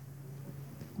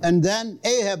 And then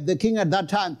Ahab, the king at that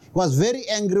time, was very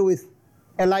angry with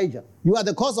Elijah. You are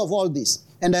the cause of all this.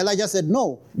 And Elijah said,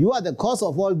 no, you are the cause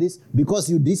of all this because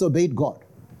you disobeyed God.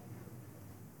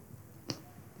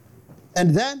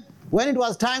 And then, when it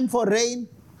was time for rain,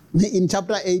 in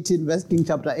chapter 18, verse King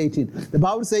chapter 18, the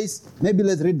Bible says, maybe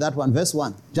let's read that one, verse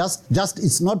 1. Just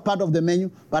it's not part of the menu,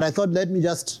 but I thought let me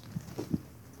just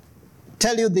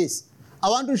tell you this. I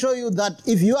want to show you that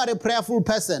if you are a prayerful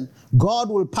person, God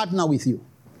will partner with you.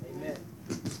 Amen.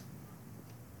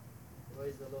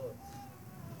 Praise the Lord.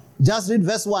 Just read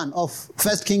verse 1 of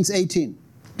 1 Kings 18.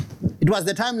 It was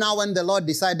the time now when the Lord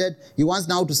decided he wants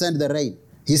now to send the rain.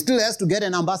 He still has to get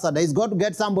an ambassador. He's got to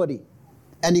get somebody.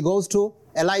 And he goes to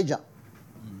Elijah.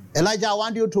 Elijah, I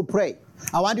want you to pray.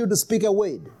 I want you to speak a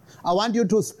word. I want you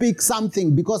to speak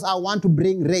something because I want to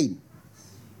bring rain.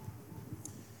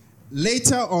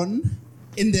 Later on,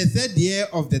 in the 3rd year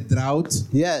of the drought,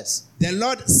 Yes. the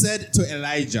Lord said to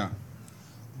Elijah,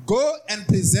 "Go and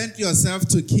present yourself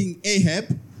to King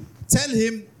Ahab. Tell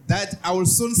him that I will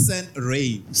soon send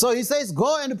rain." So he says,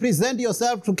 go and present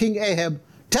yourself to King Ahab.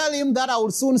 Tell him that I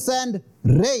will soon send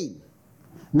rain.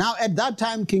 Now at that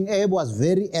time, King Ahab was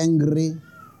very angry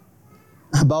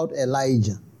about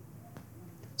Elijah.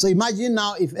 So imagine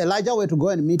now if Elijah were to go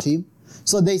and meet him.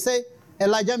 So they say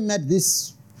Elijah met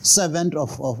this servant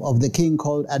of the king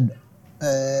called,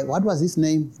 what was his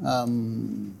name?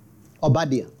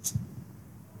 Obadiah.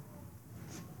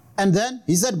 And then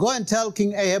he said, go and tell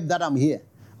King Ahab that I'm here.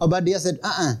 Obadiah said,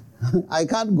 I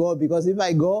can't go, because if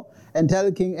I go and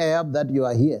tell King Ahab that you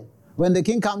are here, when the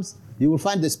king comes, you will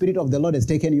find the Spirit of the Lord has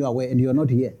taken you away and you are not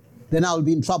here. Then I will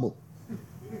be in trouble.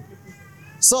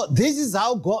 So this is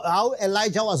how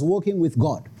Elijah was working with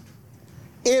God.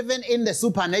 Even in the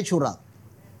supernatural.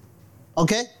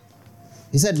 Okay?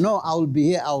 He said, no, I will be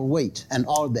here, I will wait, and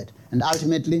all that. And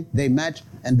ultimately, they met,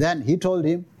 and then he told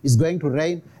him it's going to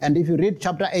rain. And if you read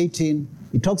chapter 18,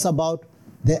 it talks about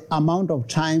the amount of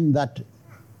time that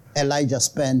Elijah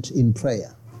spent in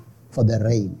prayer for the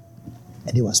rain.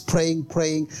 And he was praying,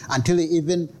 until he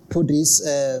even put his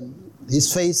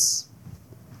face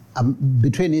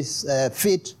between his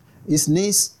feet, his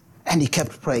knees, and he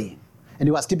kept praying. And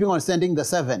he was keeping on sending the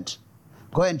servant,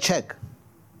 go and check.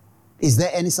 Is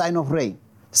there any sign of rain?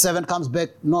 The servant comes back,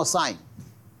 no sign.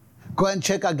 Go and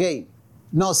check again,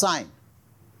 no sign.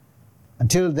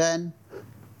 Until then,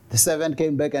 the servant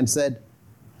came back and said,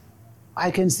 I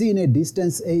can see in a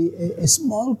distance a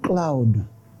small cloud,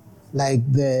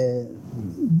 like the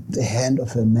hand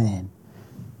of a man.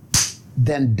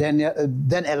 Then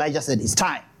Elijah said, it's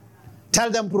time.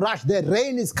 Tell them to rush, the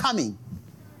rain is coming.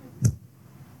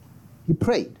 He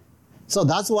prayed. So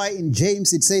that's why in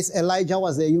James it says Elijah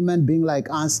was a human being like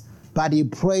us, but he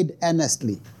prayed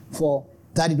earnestly for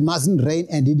that it mustn't rain,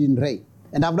 and it didn't rain.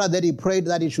 And after that he prayed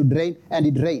that it should rain, and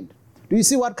it rained. Do you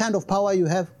see what kind of power you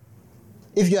have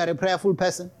if you are a prayerful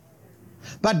person?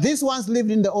 But these ones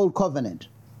lived in the old covenant.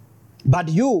 But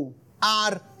you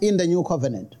are in the new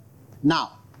covenant.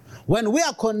 Now, when we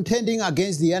are contending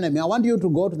against the enemy, I want you to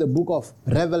go to the book of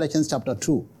Revelation chapter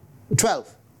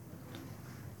 12.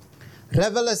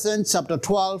 Revelation chapter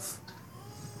 12,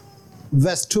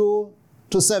 verse 2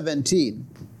 to 17.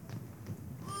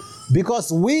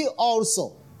 Because we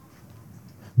also,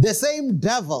 the same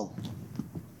devil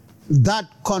that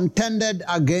contended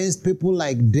against people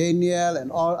like Daniel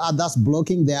and all others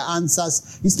blocking their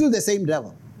answers, is still the same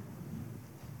devil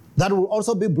that will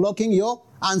also be blocking your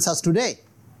answers today.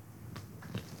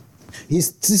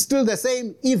 He's still the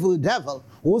same evil devil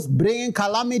who's bringing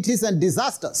calamities and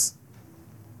disasters.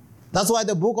 That's why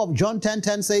the book of John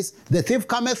 10:10 says, the thief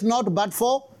cometh not but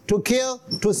for to kill,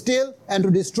 to steal, and to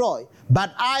destroy.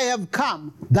 But I have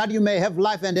come that you may have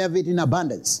life and have it in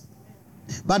abundance.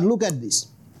 But look at this.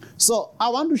 So I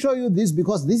want to show you this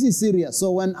because this is serious.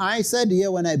 So when I said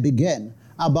here when I began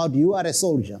about you are a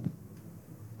soldier,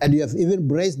 and you have even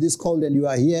braced this cold and you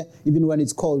are here even when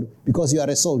it's cold because you are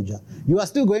a soldier, you are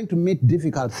still going to meet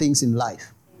difficult things in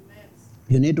life. Amen.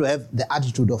 You need to have the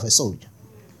attitude of a soldier,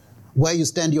 where you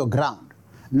stand your ground.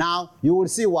 Now, you will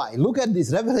see why. Look at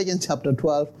this, Revelation chapter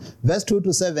 12, verse 2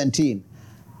 to 17.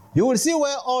 You will see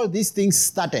where all these things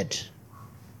started.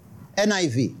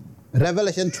 NIV,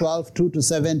 Revelation 12, 2 to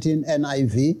 17,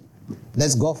 NIV.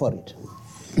 Let's go for it.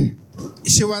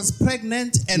 She was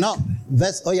pregnant and... No,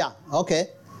 verse, oh yeah, okay.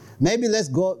 Maybe let's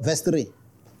go verse 3.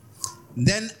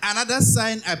 Then another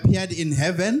sign appeared in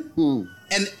heaven,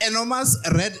 an enormous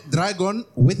red dragon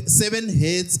with 7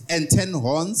 heads and 10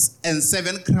 horns and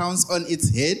 7 crowns on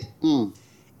its head.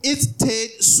 Its tail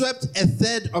swept a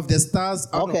third of the stars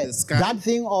out of the sky. That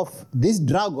thing of this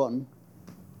dragon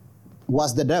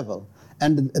was the devil.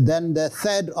 And then the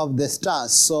third of the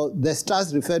stars. So the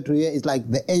stars referred to here is like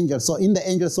the angels. So in the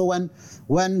angels, so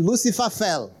when Lucifer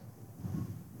fell,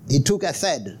 he took a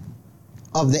third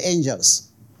of the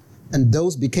angels. And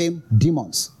those became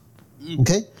demons.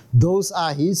 Okay? Those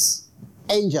are his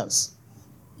angels.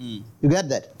 You get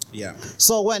that? Yeah.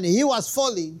 So when he was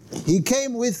falling, he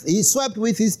swept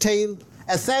with his tail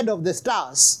a third of the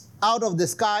stars out of the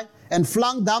sky and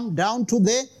flung them down to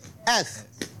the earth.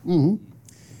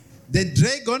 The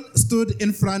dragon stood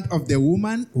in front of the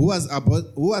woman who was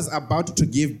about to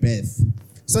give birth,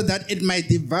 so that it might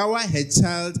devour her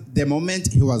child the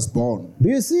moment he was born. Do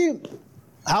you see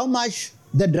how much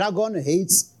the dragon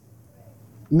hates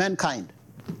mankind?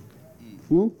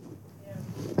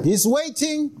 He's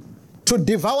waiting to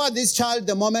devour this child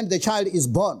the moment the child is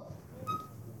born.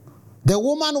 The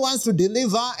woman wants to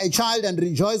deliver a child and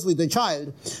rejoice with the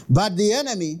child, but the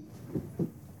enemy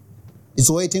is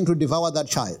waiting to devour that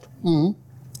child.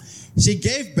 Mm-hmm. She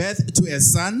gave birth to a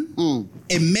son,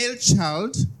 a male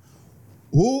child,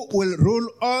 who will rule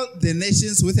all the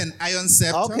nations with an iron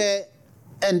scepter. Okay,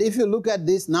 and if you look at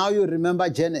this, now you remember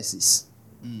Genesis.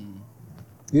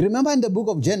 You remember in the book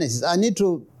of Genesis,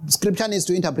 Scripture needs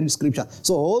to interpret Scripture.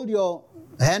 So hold your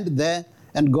hand there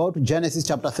and go to Genesis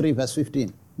chapter 3, verse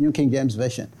 15, New King James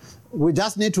Version. We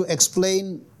just need to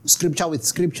explain Scripture with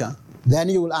Scripture, then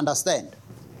you will understand.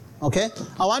 Okay?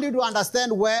 I want you to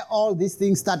understand where all these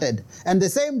things started. And the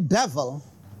same devil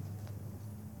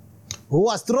who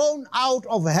was thrown out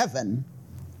of heaven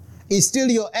is still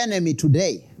your enemy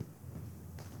today.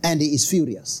 And he is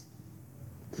furious.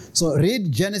 So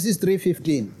read Genesis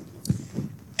 3:15.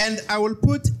 And I will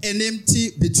put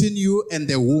enmity between you and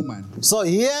the woman. So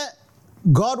here,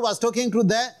 God was talking to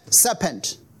the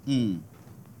serpent,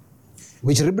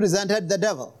 which represented the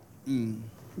devil. He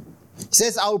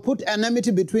says, I will put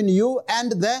enmity between you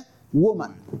and the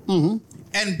woman. Mm-hmm.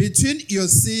 And between your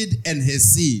seed and her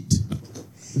seed.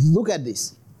 Look at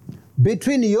this.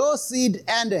 Between your seed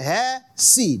and her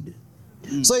seed.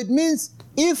 So it means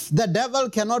if the devil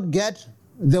cannot get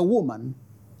the woman,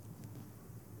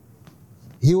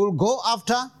 he will go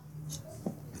after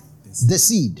the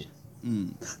seed.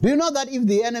 Do you know that if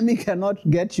the enemy cannot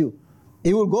get you,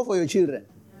 he will go for your children?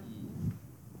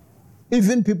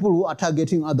 Even people who are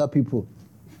targeting other people.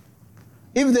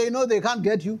 If they know they can't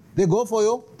get you, they go for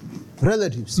your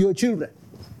relatives, your children.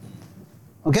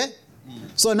 Okay?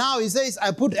 So now he says,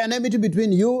 I put enmity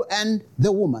between you and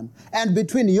the woman, and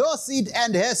between your seed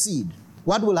and her seed.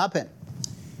 What will happen?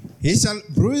 He shall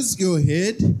bruise your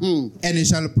head, and he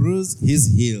shall bruise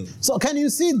his heel. So can you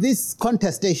see this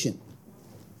contestation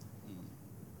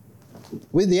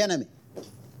with the enemy?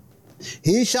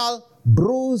 He shall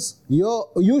bruise he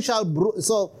shall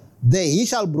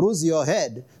bruise your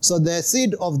head. So the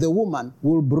seed of the woman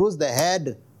will bruise the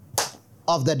head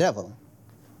of the devil.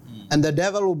 And the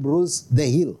devil will bruise the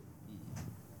heel.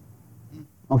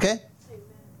 Okay?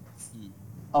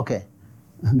 Okay.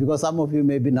 Because some of you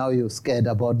maybe now you're scared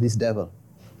about this devil.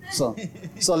 So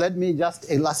let me just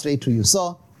illustrate to you.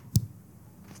 So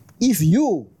if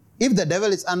the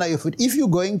devil is under your foot, if you're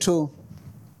going to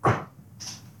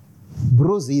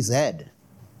bruise his head,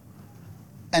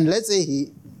 and let's say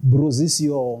he bruises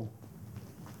your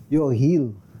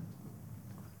heel,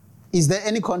 is there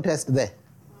any contest there?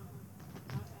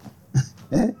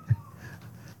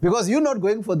 Because you're not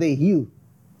going for the heel.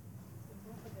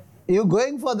 You're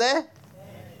going for the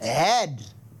head.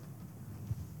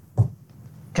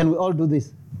 Can we all do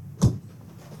this?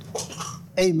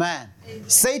 Amen. Amen.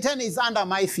 Satan is under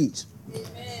my feet.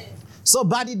 Amen. So,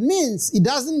 but it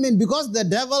doesn't mean because the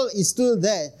devil is still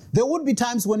there, there would be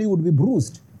times when he would be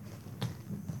bruised.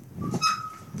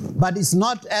 But it's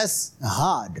not as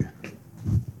hard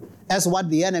as what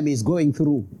the enemy is going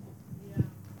through.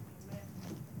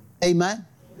 Amen.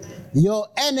 Your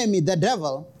enemy, the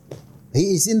devil,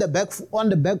 he is on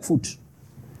the back foot.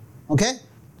 Okay?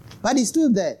 But he's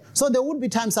still there. So there would be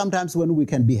times sometimes when we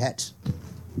can be hurt.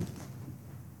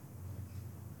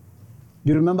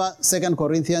 You remember 2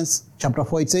 Corinthians chapter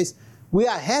 4, it says, we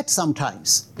are hurt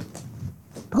sometimes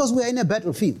because we are in a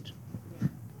battlefield.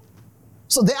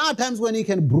 So there are times when he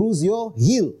can bruise your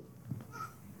heel,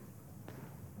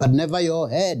 but never your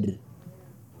head.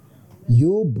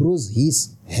 You bruise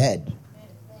his head.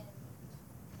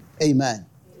 Amen.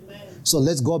 So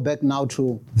let's go back now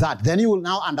to that. Then you will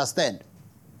now understand.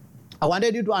 I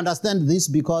wanted you to understand this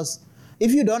because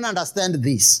if you don't understand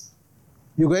this,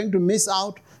 you're going to miss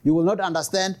out. You will not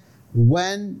understand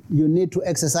when you need to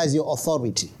exercise your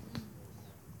authority.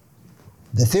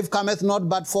 The thief cometh not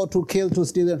but for to kill, to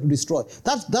steal, and to destroy.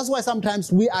 That's why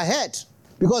sometimes we are hurt,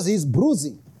 because he's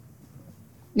bruising.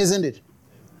 Isn't it?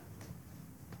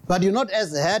 But you're not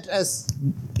as hurt as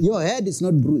your head is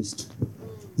not bruised.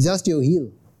 It's just your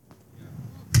heel.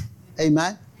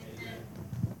 Amen?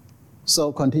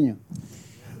 So continue.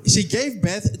 She gave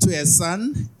birth to a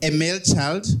son, a male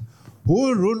child, who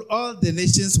will rule all the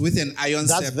nations with an iron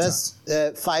scepter. That's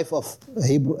verse 5 of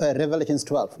Revelations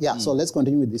 12. Yeah, so let's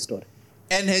continue with this story.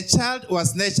 And her child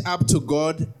was snatched up to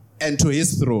God and to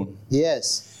his throne.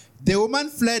 Yes. The woman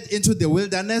fled into the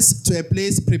wilderness to a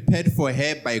place prepared for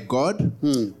her by God,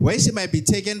 where she might be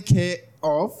taken care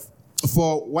of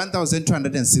for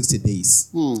 1,260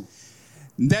 days.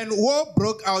 Then war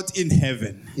broke out in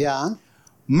heaven. Yeah.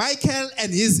 Michael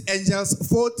and his angels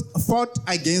fought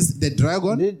against the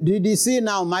dragon. Did you see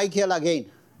now Michael again?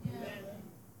 Yeah.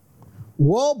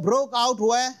 War broke out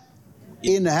where?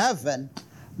 In heaven.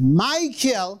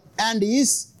 Michael and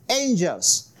his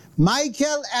angels,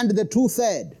 Michael and the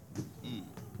 2/3,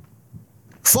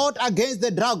 fought against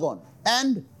the dragon,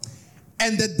 and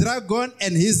the dragon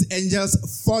and his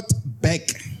angels fought back.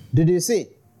 Did you see?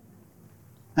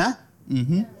 Huh?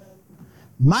 Mm-hmm.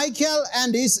 Michael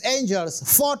and his angels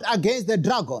fought against the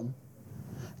dragon.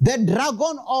 The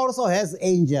dragon also has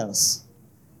angels.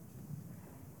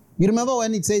 You remember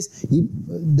when it says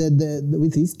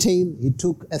with his tail he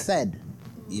took 1/3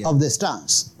 of the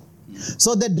stars.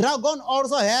 So the dragon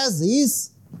also has his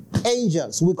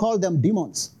angels. We call them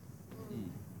demons.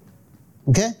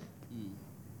 Okay?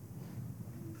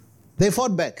 They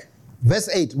fought back. Verse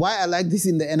 8. Why I like this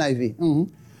in the NIV. Mm-hmm.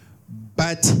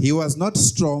 But he was not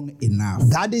strong enough.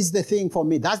 That is the thing for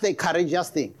me. That's the courageous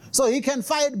thing. So he can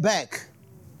fight back.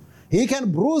 He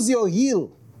can bruise your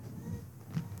heel.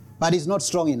 But he's not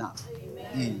strong enough.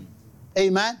 Amen.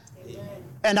 Amen? Amen.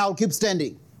 And I'll keep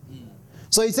standing.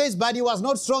 So he says, but he was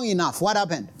not strong enough. What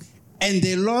happened? And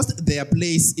they lost their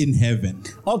place in heaven.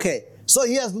 Okay. So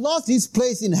he has lost his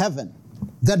place in heaven.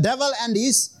 The devil and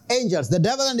his angels, the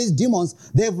devil and his demons,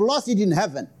 they've lost it in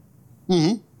heaven.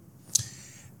 Mm-hmm.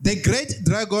 The great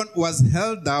dragon was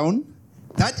held down,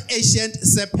 that ancient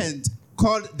serpent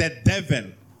called the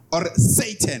devil or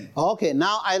Satan. Okay,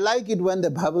 now I like it when the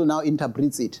Bible now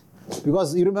interprets it.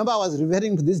 Because you remember I was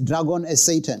referring to this dragon as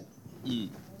Satan.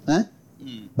 Eh?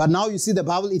 But now you see the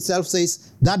Bible itself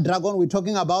says that dragon we're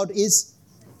talking about is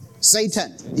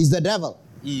Satan, is the devil.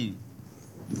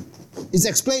 It's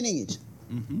explaining it.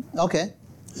 Mm-hmm. Okay.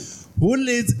 Who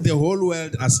leads the whole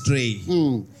world astray.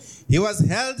 He was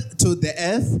held to the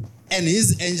earth and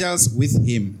his angels with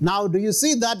him. Now do you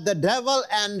see that the devil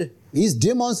and his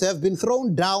demons have been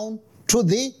thrown down to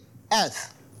the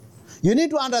earth? You need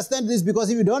to understand this, because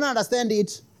if you don't understand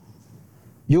it,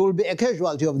 you will be a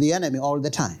casualty of the enemy all the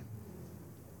time.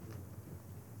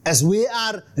 As we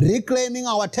are reclaiming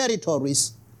our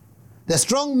territories, the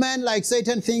strong man like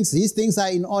Satan thinks his things are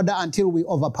in order until we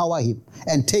overpower him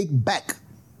and take back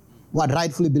what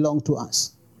rightfully belongs to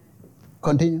us.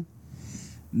 Continue.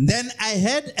 Then I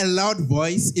heard a loud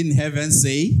voice in heaven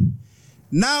say,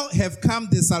 now have come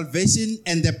the salvation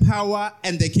and the power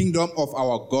and the kingdom of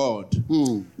our God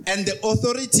and the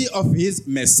authority of his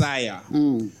Messiah.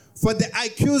 For the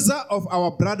accuser of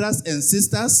our brothers and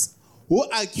sisters, who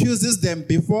accuses them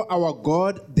before our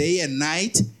God day and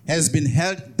night, has been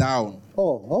held down.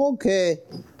 Oh, okay.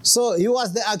 So he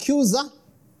was the accuser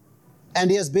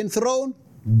and he has been thrown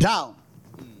down.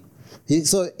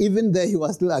 So even there he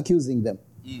was still accusing them.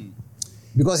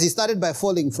 Because he started by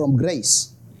falling from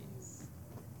grace.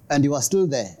 And he was still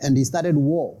there. And he started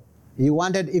war. He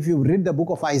wanted, if you read the book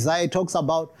of Isaiah, it talks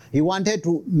about, he wanted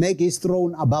to make his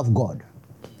throne above God.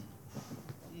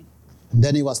 And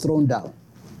then he was thrown down.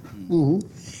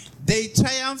 They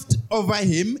triumphed over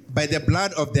him by the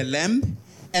blood of the Lamb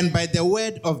and by the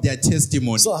word of their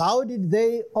testimony. So how did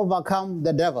they overcome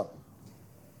the devil?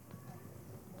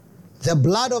 The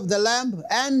blood of the Lamb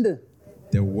and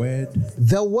the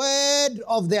word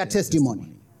of their testimony.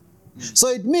 So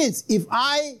it means if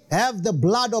I have the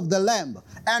blood of the Lamb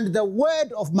and the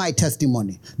word of my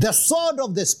testimony, the sword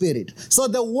of the Spirit, so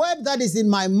the word that is in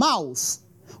my mouth,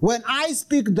 when I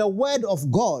speak the word of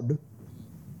God,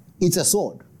 it's a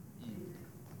sword.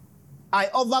 I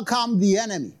overcome the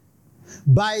enemy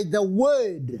by the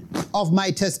word of my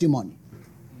testimony.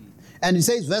 And it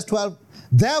says, verse 12,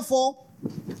 therefore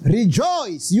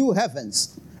rejoice, you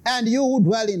heavens, and you who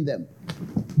dwell in them.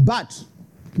 But,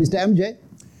 Mr. MJ?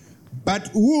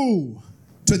 But woe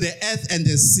to the earth and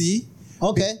the sea.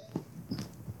 Okay.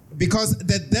 Because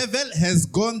the devil has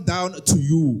gone down to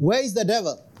you. Where is the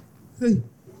devil?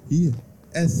 Here,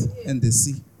 earth and the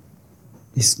sea.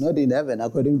 He's not in heaven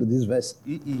according to this verse.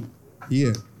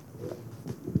 Here.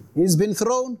 He's been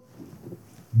thrown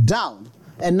down.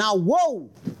 And now woe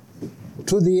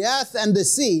to the earth and the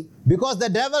sea, because the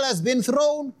devil has been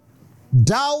thrown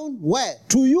down where?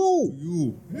 To you. To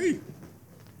you. Hey.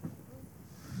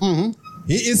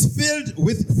 He is filled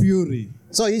with fury.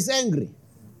 So he's angry.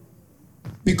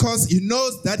 Because he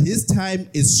knows that his time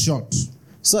is short.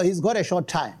 So he's got a short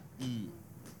time.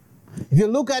 If you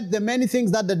look at the many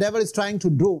things that the devil is trying to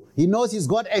do, he knows he's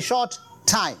got a short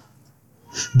time.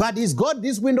 But he's got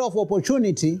this window of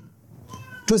opportunity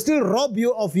to still rob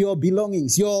you of your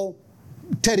belongings, your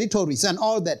territories and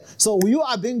all that. So you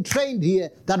are being trained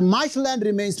here that much land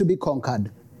remains to be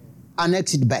conquered.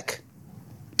 Annex it back.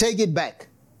 Take it back.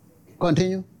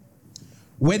 Continue.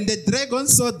 When the dragon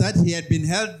saw that he had been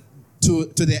held to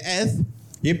the earth,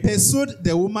 he pursued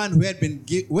the woman who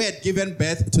had given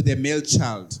birth to the male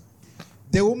child.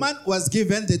 The woman was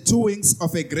given the 2 wings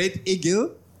of a great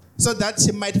eagle so that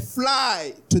she might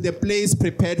fly to the place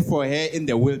prepared for her in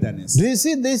the wilderness. Do you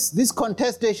see this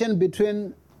contestation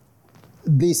between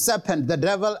the serpent, the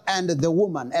devil, and the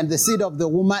woman, and the seed of the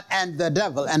woman and the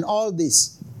devil, and all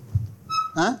this?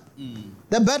 Huh?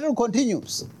 The battle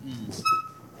continues.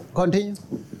 Continue.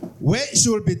 Where she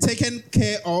will be taken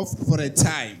care of for a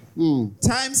time,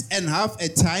 times and half a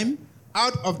time,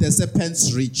 out of the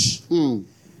serpent's reach.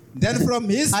 Then from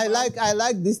his I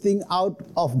like this thing, out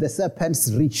of the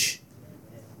serpent's reach.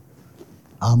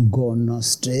 I'm gonna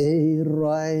stay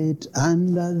right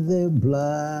under the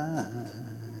blood.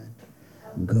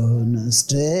 Gonna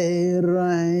stay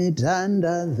right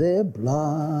under the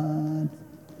blood.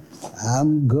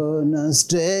 I'm gonna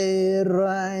stay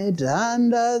right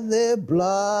under the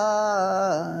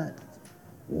blood,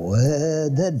 where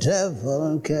the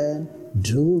devil can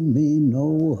do me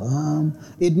no harm.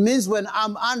 It means when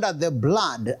I'm under the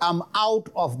blood, I'm out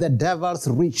of the devil's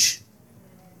reach.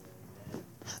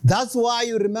 That's why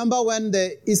you remember when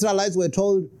the Israelites were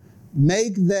told,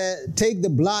 take the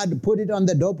blood, put it on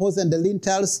the doorposts and the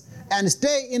lintels, and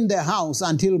stay in the house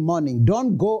until morning.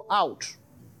 Don't go out.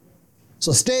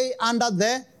 So stay under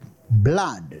the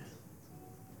blood.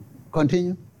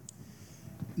 Continue.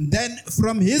 Then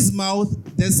from his mouth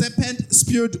the serpent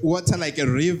spewed water like a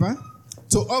river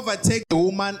to overtake the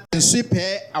woman and sweep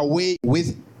her away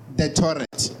with the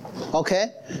torrent.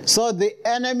 Okay, so the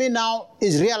enemy now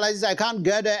is realizes I can't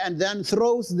get her, and then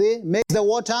makes the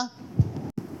water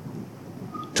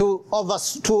to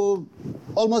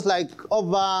almost like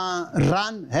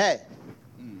overrun her.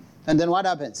 And then what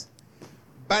happens?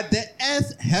 But the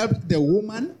earth helped the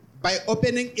woman by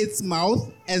opening its mouth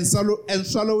and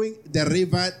swallowing the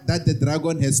river that the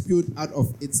dragon has spewed out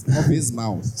of his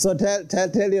mouth. So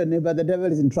tell your neighbor, the devil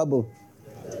is in trouble.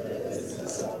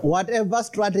 Whatever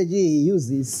strategy he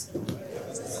uses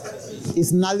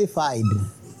is nullified.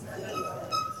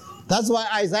 That's why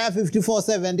Isaiah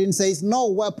 54:17 says, no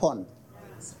weapon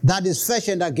that is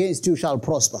fashioned against you shall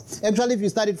prosper. Actually, if you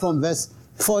study from verse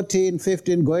 14,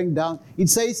 15, going down, it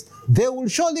says, they will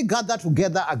surely gather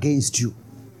together against you,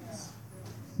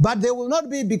 but they will not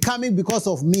be becoming because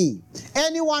of me.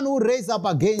 Anyone who raise up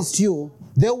against you,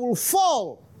 they will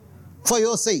fall for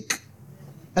your sake.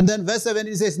 And then verse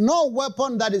 17 says, no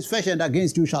weapon that is fashioned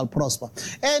against you shall prosper.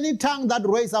 Any tongue that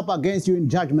raise up against you in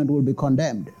judgment will be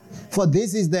condemned. For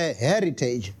this is the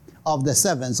heritage of the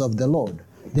servants of the Lord.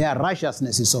 Their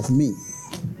righteousness is of me.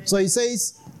 So he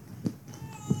says,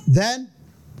 then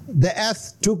the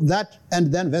earth took that,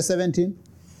 and then verse 17.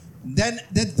 Then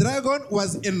the dragon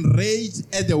was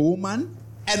enraged at the woman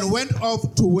and went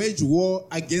off to wage war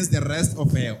against the rest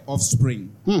of her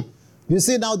offspring. You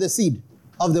see now the seed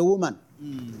of the woman.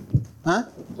 Huh?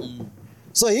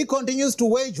 So he continues to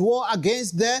wage war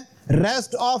against the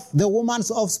rest of the woman's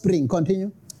offspring.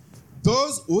 Continue.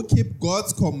 Those who keep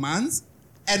God's commands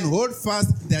and hold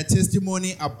fast their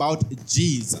testimony about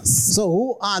Jesus.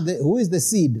 So who is the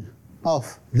seed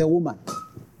of the woman,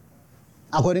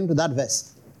 according to that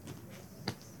verse?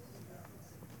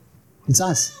 It's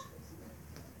us.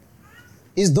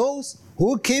 It's those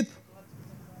who keep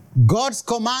God's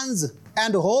commands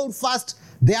and hold fast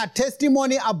their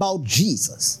testimony about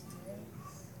Jesus.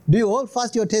 Do you hold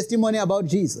fast your testimony about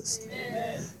Jesus?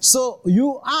 Amen. So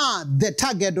you are the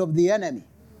target of the enemy,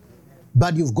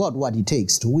 but you've got what it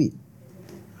takes to win.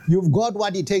 You've got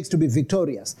what it takes to be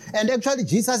victorious. And actually,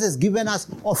 Jesus has given us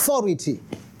authority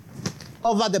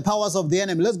over the powers of the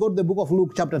enemy. Let's go to the book of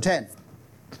Luke chapter 10.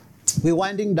 We're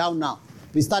winding down now.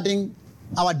 We're starting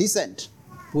our descent.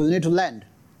 We'll need to land.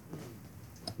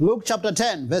 Luke chapter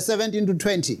 10, verse 17 to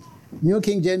 20. New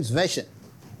King James Version.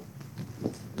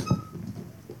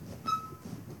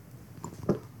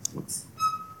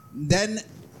 Then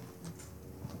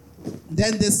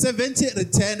the 70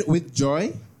 returned with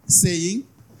joy, saying,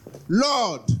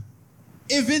 Lord,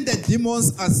 even the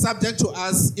demons are subject to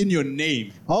us in your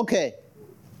name. Okay.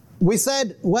 We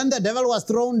said when the devil was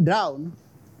thrown down,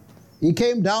 he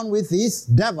came down with his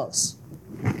devils,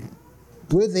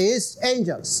 with his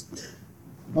angels.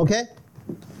 Okay?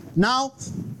 Now,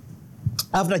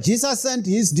 after Jesus sent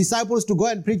his disciples to go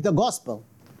and preach the gospel,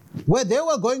 where they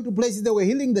were going to places, they were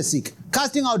healing the sick,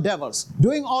 casting out devils,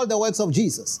 doing all the works of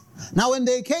Jesus. Now when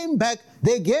they came back,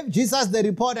 they gave Jesus the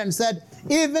report and said,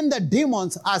 even the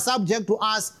demons are subject to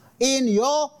us in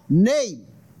your name.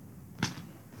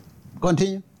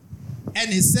 Continue.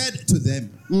 And he said to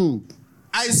them,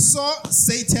 I saw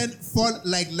Satan fall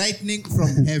like lightning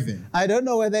from heaven. I don't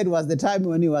know whether it was the time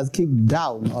when he was kicked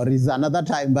down or is another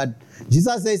time, but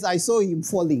Jesus says, I saw him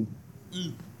falling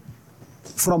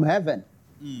from heaven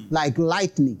like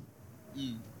lightning.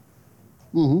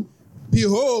 Mm-hmm.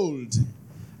 Behold,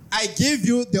 I give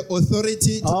you the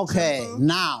authority to trample.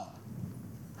 Now,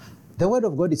 the word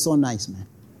of God is so nice, man.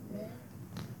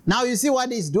 Now you see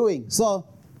what he's doing. So,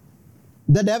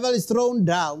 the devil is thrown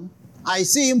down. I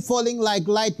see him falling like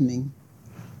lightning.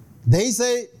 They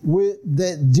say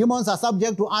the demons are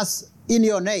subject to us in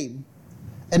your name.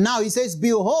 And now he says,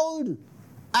 behold,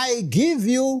 I give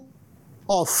you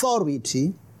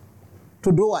authority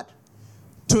to do what?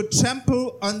 To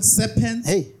trample on serpents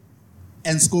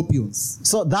and scorpions.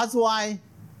 So that's why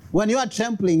when you are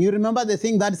trampling, you remember the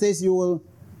thing that says you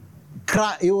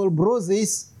will bruise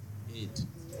his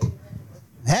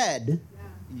head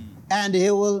and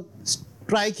he will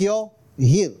strike your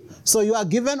heel. So you are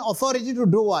given authority to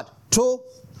do what? To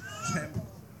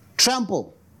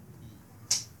trample.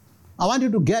 I want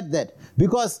you to get that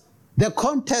because the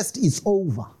contest is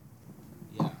over.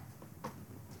 Yeah.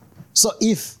 So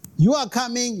if you are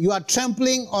coming, you are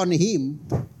trampling on him,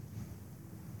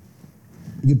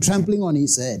 you're trampling on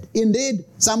his head. Indeed,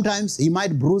 sometimes he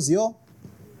might bruise your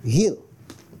heel.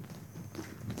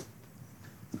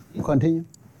 Continue.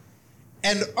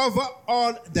 And over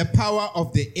all the power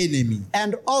of the enemy.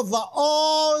 And over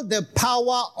all the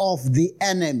power of the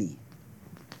enemy.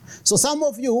 So some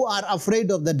of you who are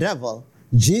afraid of the devil,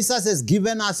 Jesus has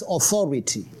given us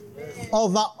authority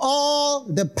over all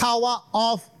the power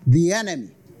of the enemy.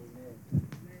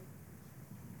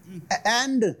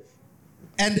 And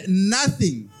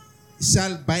nothing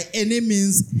shall by any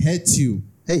means hurt you.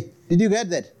 Hey, did you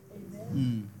get that?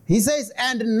 He says,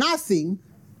 and nothing.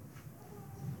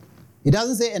 He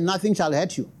doesn't say, and nothing shall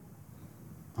hurt you.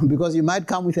 Because you might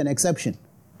come with an exception.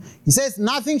 He says,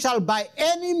 nothing shall by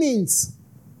any means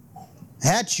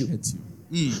hurt you.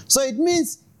 So it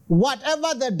means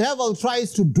whatever the devil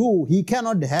tries to do, he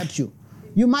cannot hurt you.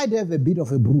 You might have a bit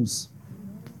of a bruise.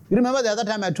 You remember the other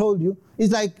time I told you,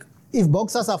 it's like if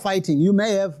boxers are fighting, you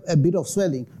may have a bit of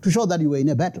swelling to show that you were in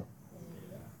a battle.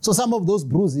 So some of those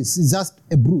bruises is just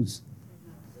a bruise.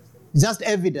 It's just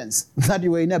evidence that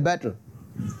you were in a battle.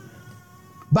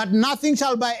 But nothing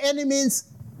shall by any means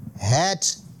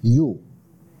hurt you.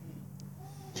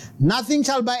 Nothing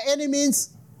shall by any means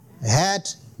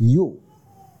hurt you.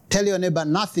 Tell your neighbor,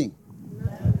 nothing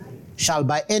shall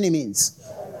by any means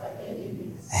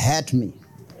hurt me.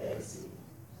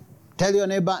 Tell your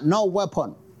neighbor, no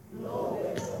weapon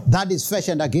that is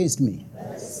fashioned against me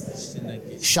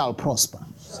shall prosper.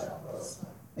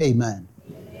 Amen.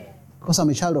 Because I'm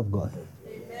a child of God.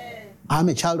 I'm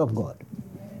a child of God.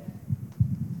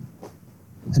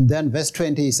 And then verse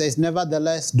 20, he says,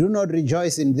 nevertheless, do not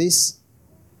rejoice in this,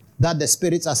 that the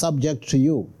spirits are subject to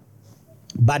you,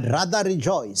 but rather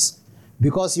rejoice,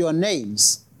 because your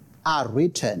names are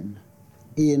written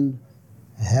in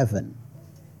heaven.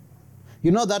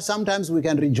 You know that sometimes we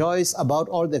can rejoice about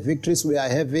all the victories we are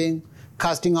having,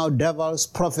 casting out devils,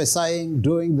 prophesying,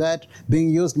 doing that, being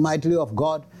used mightily of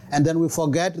God, and then we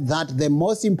forget that the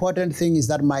most important thing is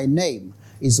that my name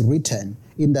is written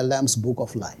in the Lamb's Book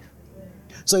of Life.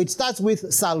 So it starts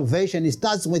with salvation. It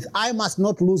starts with, I must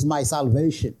not lose my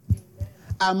salvation.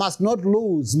 I must not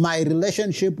lose my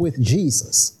relationship with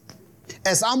Jesus.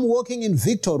 As I'm walking in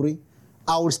victory,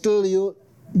 I will still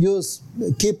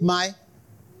keep my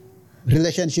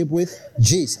relationship with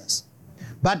Jesus.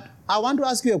 But I want to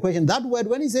ask you a question. That word,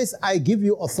 when he says, I give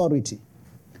you authority,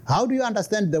 how do you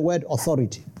understand the word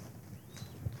authority?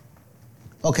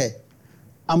 Okay,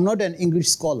 I'm not an English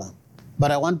scholar,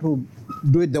 but I want to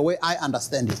do it the way I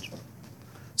understand it.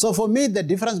 So for me, the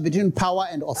difference between power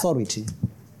and authority,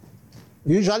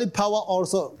 usually power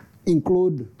also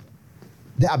includes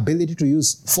the ability to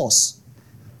use force.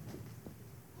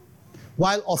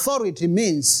 While authority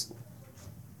means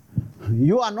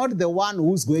you are not the one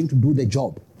who's going to do the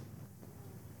job.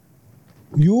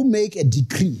 You make a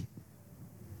decree.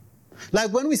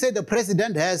 Like when we say the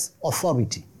president has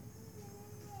authority.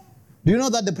 Do you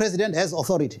know that the president has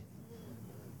authority?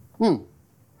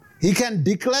 He can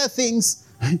declare things.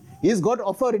 He's got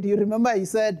authority. You remember he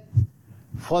said,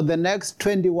 for the next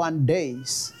 21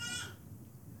 days,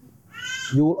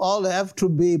 you will all have to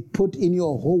be put in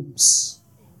your homes.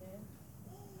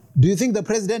 Do you think the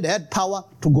president had power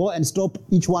to go and stop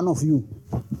each one of you?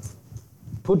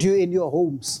 Put you in your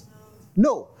homes?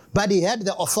 No, but he had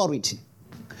the authority.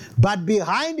 But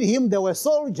behind him there were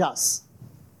soldiers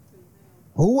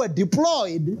who were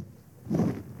deployed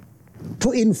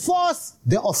to enforce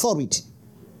the authority.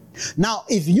 Now,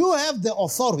 if you have the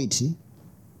authority,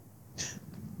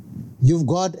 you've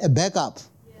got a backup.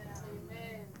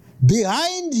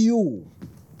 Behind you,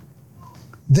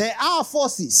 there are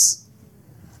forces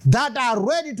that are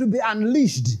ready to be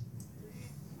unleashed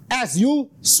as you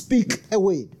speak a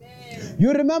word.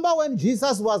 You remember when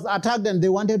Jesus was attacked and they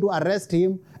wanted to arrest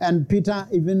him, and Peter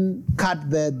even cut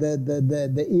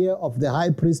the ear of the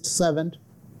high priest's servant?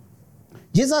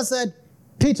 Jesus said,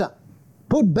 Peter,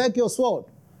 put back your sword.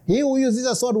 He who uses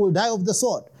a sword will die of the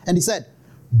sword. And he said,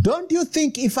 don't you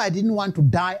think if I didn't want to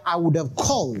die, I would have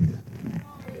called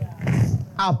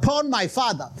upon my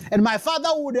Father, and my Father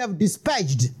would have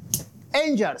dispatched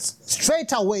angels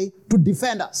straight away to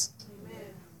defend us? Amen.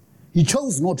 He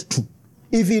chose not to.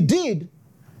 If he did,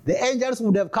 the angels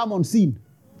would have come on scene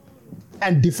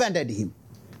and defended him.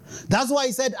 That's why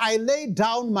he said, I laid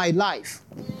down my life.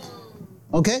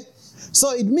 Okay?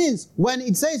 So it means when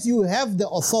it says you have the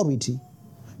authority,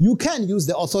 you can use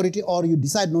the authority or you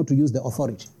decide not to use the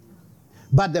authority.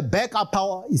 But the backup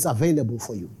power is available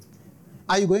for you.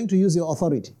 Are you going to use your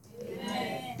authority?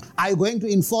 Amen. Are you going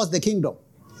to enforce the kingdom?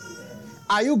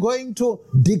 Are you going to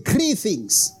decree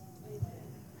things?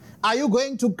 Are you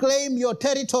going to claim your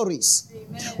territories?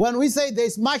 Amen. When we say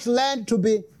there's much land to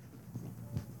be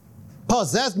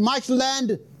possessed, much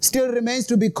land still remains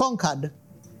to be conquered,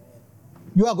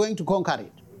 you are going to conquer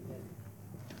it.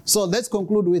 So let's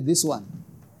conclude with this one.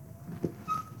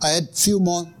 I had a few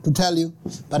more to tell you,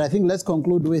 but I think let's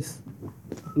conclude with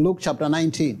Luke chapter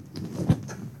 19,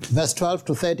 verse 12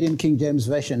 to 13, King James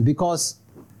Version, because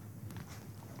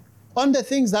on the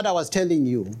things that I was telling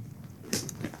you,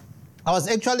 I was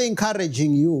actually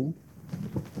encouraging you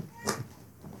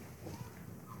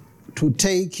to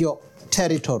take your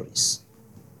territories.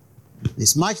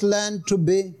 There's much land to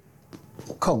be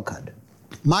conquered,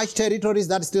 much territories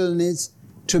that still needs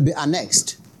to be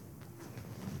annexed.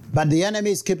 But the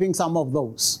enemy is keeping some of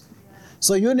those.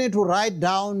 So you need to write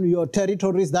down your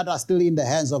territories that are still in the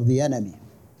hands of the enemy.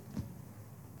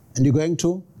 And you're going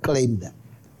to claim them.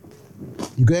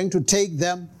 You're going to take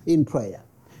them in prayer.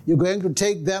 You're going to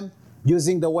take them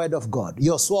using the word of God,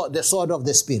 your sword, the sword of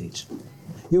the Spirit.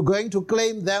 You're going to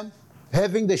claim them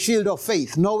having the shield of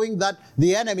faith, knowing that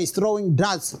the enemy is throwing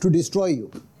darts to destroy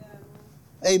you.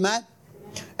 Amen?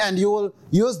 And you will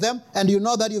use them, and you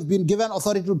know that you've been given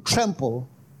authority to trample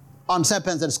on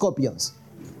serpents and scorpions.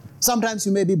 Sometimes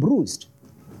you may be bruised.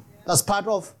 That's part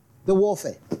of the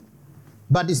warfare.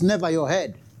 But it's never your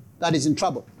head that is in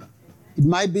trouble. It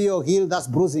might be your heel that's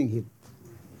bruising him.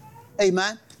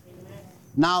 Amen?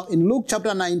 Now, in Luke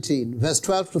chapter 19, verse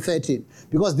 12 to 13,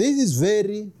 because this is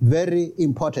very, very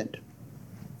important.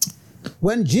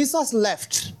 When Jesus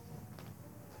left,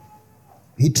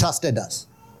 he trusted us.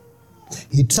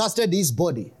 He trusted his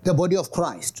body, the body of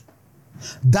Christ,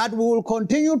 that we will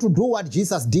continue to do what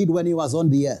Jesus did when he was on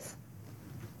the earth.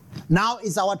 Now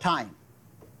is our time.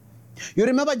 You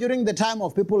remember during the time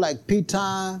of people like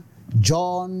Peter,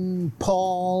 John,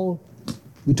 Paul,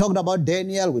 we talked about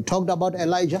Daniel, we talked about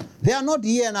Elijah. They are not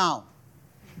here now.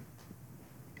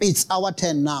 It's our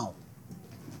turn now.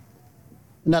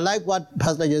 And I like what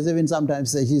Pastor Josephine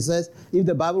sometimes says. She says, if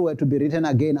the Bible were to be written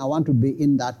again, I want to be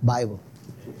in that Bible.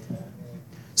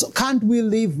 So can't we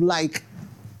live like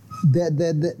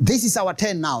this is our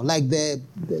turn now, like the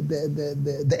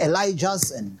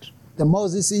Elijahs and the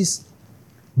Moseses,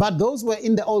 but those were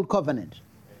in the old covenant.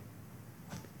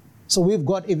 So we've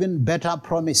got even better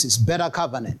promises, better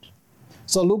covenant.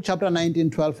 So Luke chapter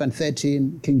 19, 12 and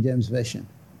 13, King James Version.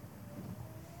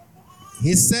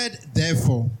 He said,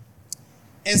 therefore,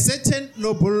 a certain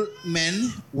nobleman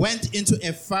went into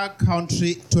a far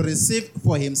country to receive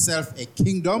for himself a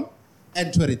kingdom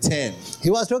and to return. He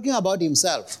was talking about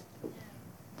himself.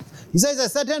 He says a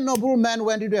certain nobleman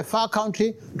went into a far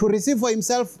country to receive for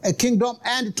himself a kingdom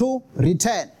and to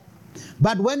return.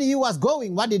 But when he was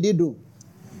going, what did he do?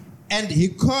 And he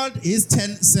called his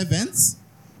 10 servants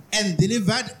and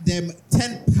delivered them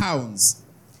 10 pounds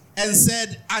and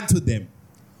said unto them,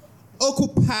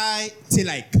 occupy till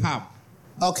I come.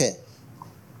 Okay.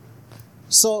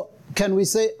 So can we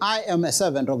say, I am a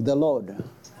servant of the Lord?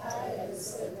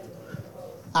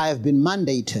 I have been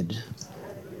mandated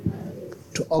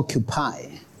to occupy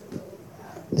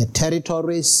the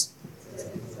territories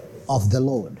of the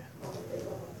Lord.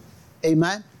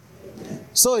 Amen?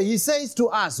 So he says to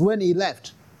us when he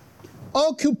left,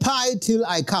 occupy till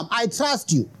I come. I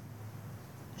trust you.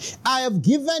 I have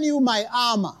given you my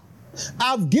armor.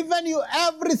 I've given you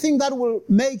everything that will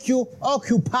make you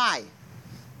occupy.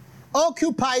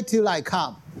 Occupy till I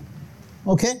come.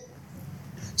 Okay?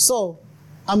 So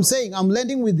I'm saying, I'm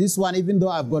landing with this one, even though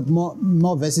I've got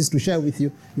more verses to share with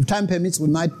you. If time permits, we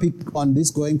might pick on this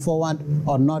going forward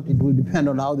or not. It will depend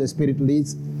on how the Spirit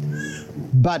leads.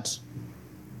 But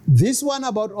this one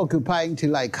about occupying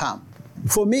till I come,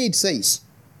 for me it says,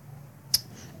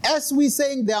 as we're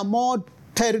saying there are more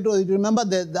territories, remember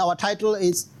that our title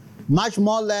is much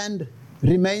more land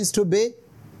remains to be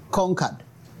conquered.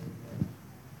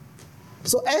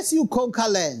 So as you conquer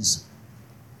lands,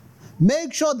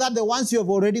 make sure that the ones you have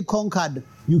already conquered,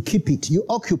 you keep it, you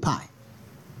occupy.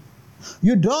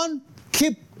 You don't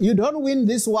win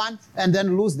this one and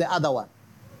then lose the other one.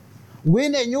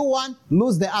 Win a new one,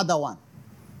 lose the other one.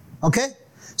 Okay?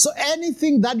 So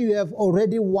anything that you have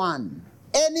already won,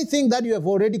 anything that you have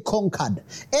already conquered,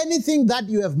 anything that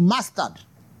you have mastered,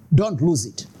 don't lose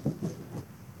it.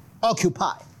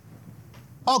 Occupy.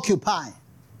 Occupy.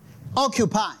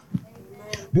 Occupy.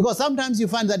 Because sometimes you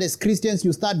find that as Christians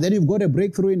you start, then you've got a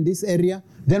breakthrough in this area.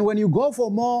 Then when you go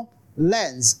for more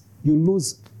lands, you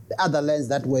lose the other lands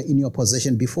that were in your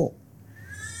possession before.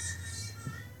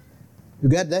 You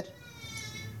get that?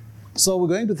 So we're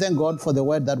going to thank God for the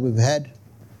word that we've had,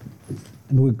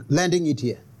 and we're landing it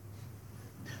here.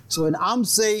 So when I'm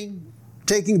saying,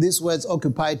 taking these words,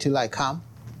 occupy till I come,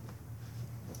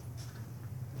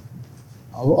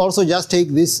 I will also just take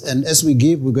this, and as we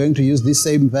give, we're going to use this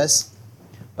same verse.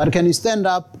 But can you stand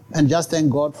up and just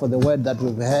thank God for the word that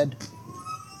we've had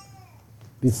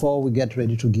before we get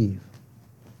ready to give?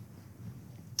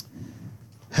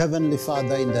 Heavenly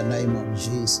Father, in the name of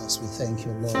Jesus, we thank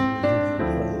you, Lord. We give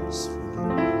you praise.